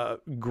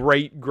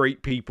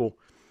 great people.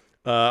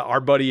 Our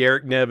buddy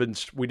Eric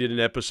Nevins, we did an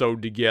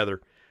episode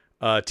together.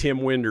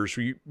 Tim Winders,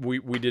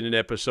 we did an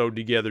episode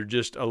together.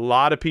 Just a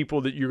lot of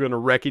people that you're going to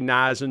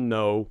recognize and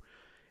know,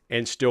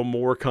 and still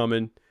more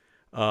coming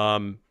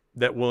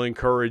that will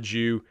encourage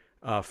you.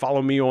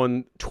 Follow me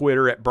on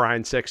Twitter at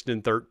Brian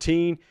Sexton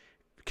 13.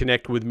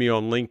 Connect with me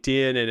on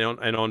LinkedIn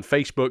and on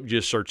Facebook.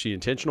 Just search the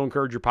Intentional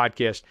Encourager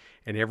podcast.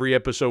 And every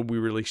episode we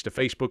release to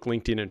Facebook,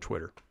 LinkedIn, and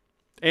Twitter.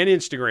 And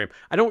Instagram.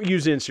 I don't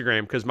use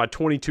Instagram because my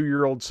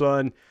 22-year-old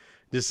son,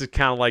 this is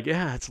kind of like,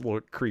 it's a little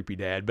creepy,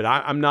 Dad. But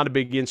I'm not a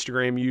big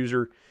Instagram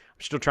user.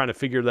 I'm still trying to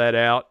figure that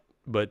out.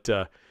 But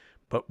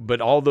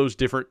all those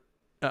different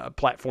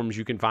platforms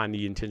you can find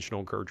the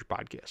Intentional Encourager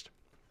podcast.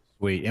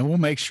 Sweet. And we'll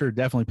make sure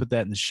definitely put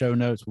that in the show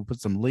notes. We'll put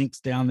some links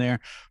down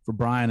there for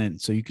Brian, and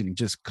so you can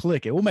just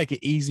click it. We'll make it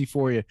easy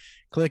for you.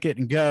 Click it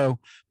and go.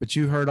 But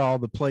you heard all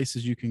the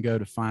places you can go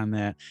to find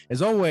that.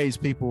 As always,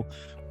 people,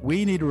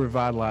 we need to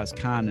revitalize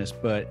kindness,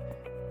 but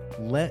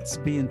let's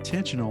be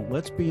intentional.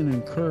 Let's be an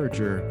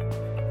encourager,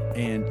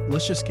 and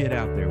let's just get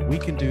out there. We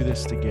can do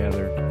this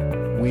together.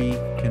 We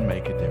can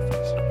make a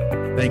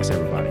difference. Thanks,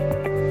 everybody.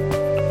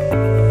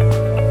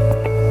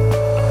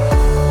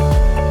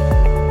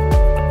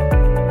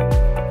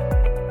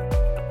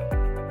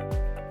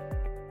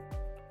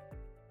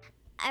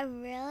 I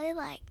really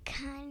like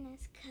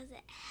kindness because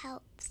it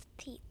helps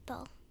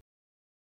people.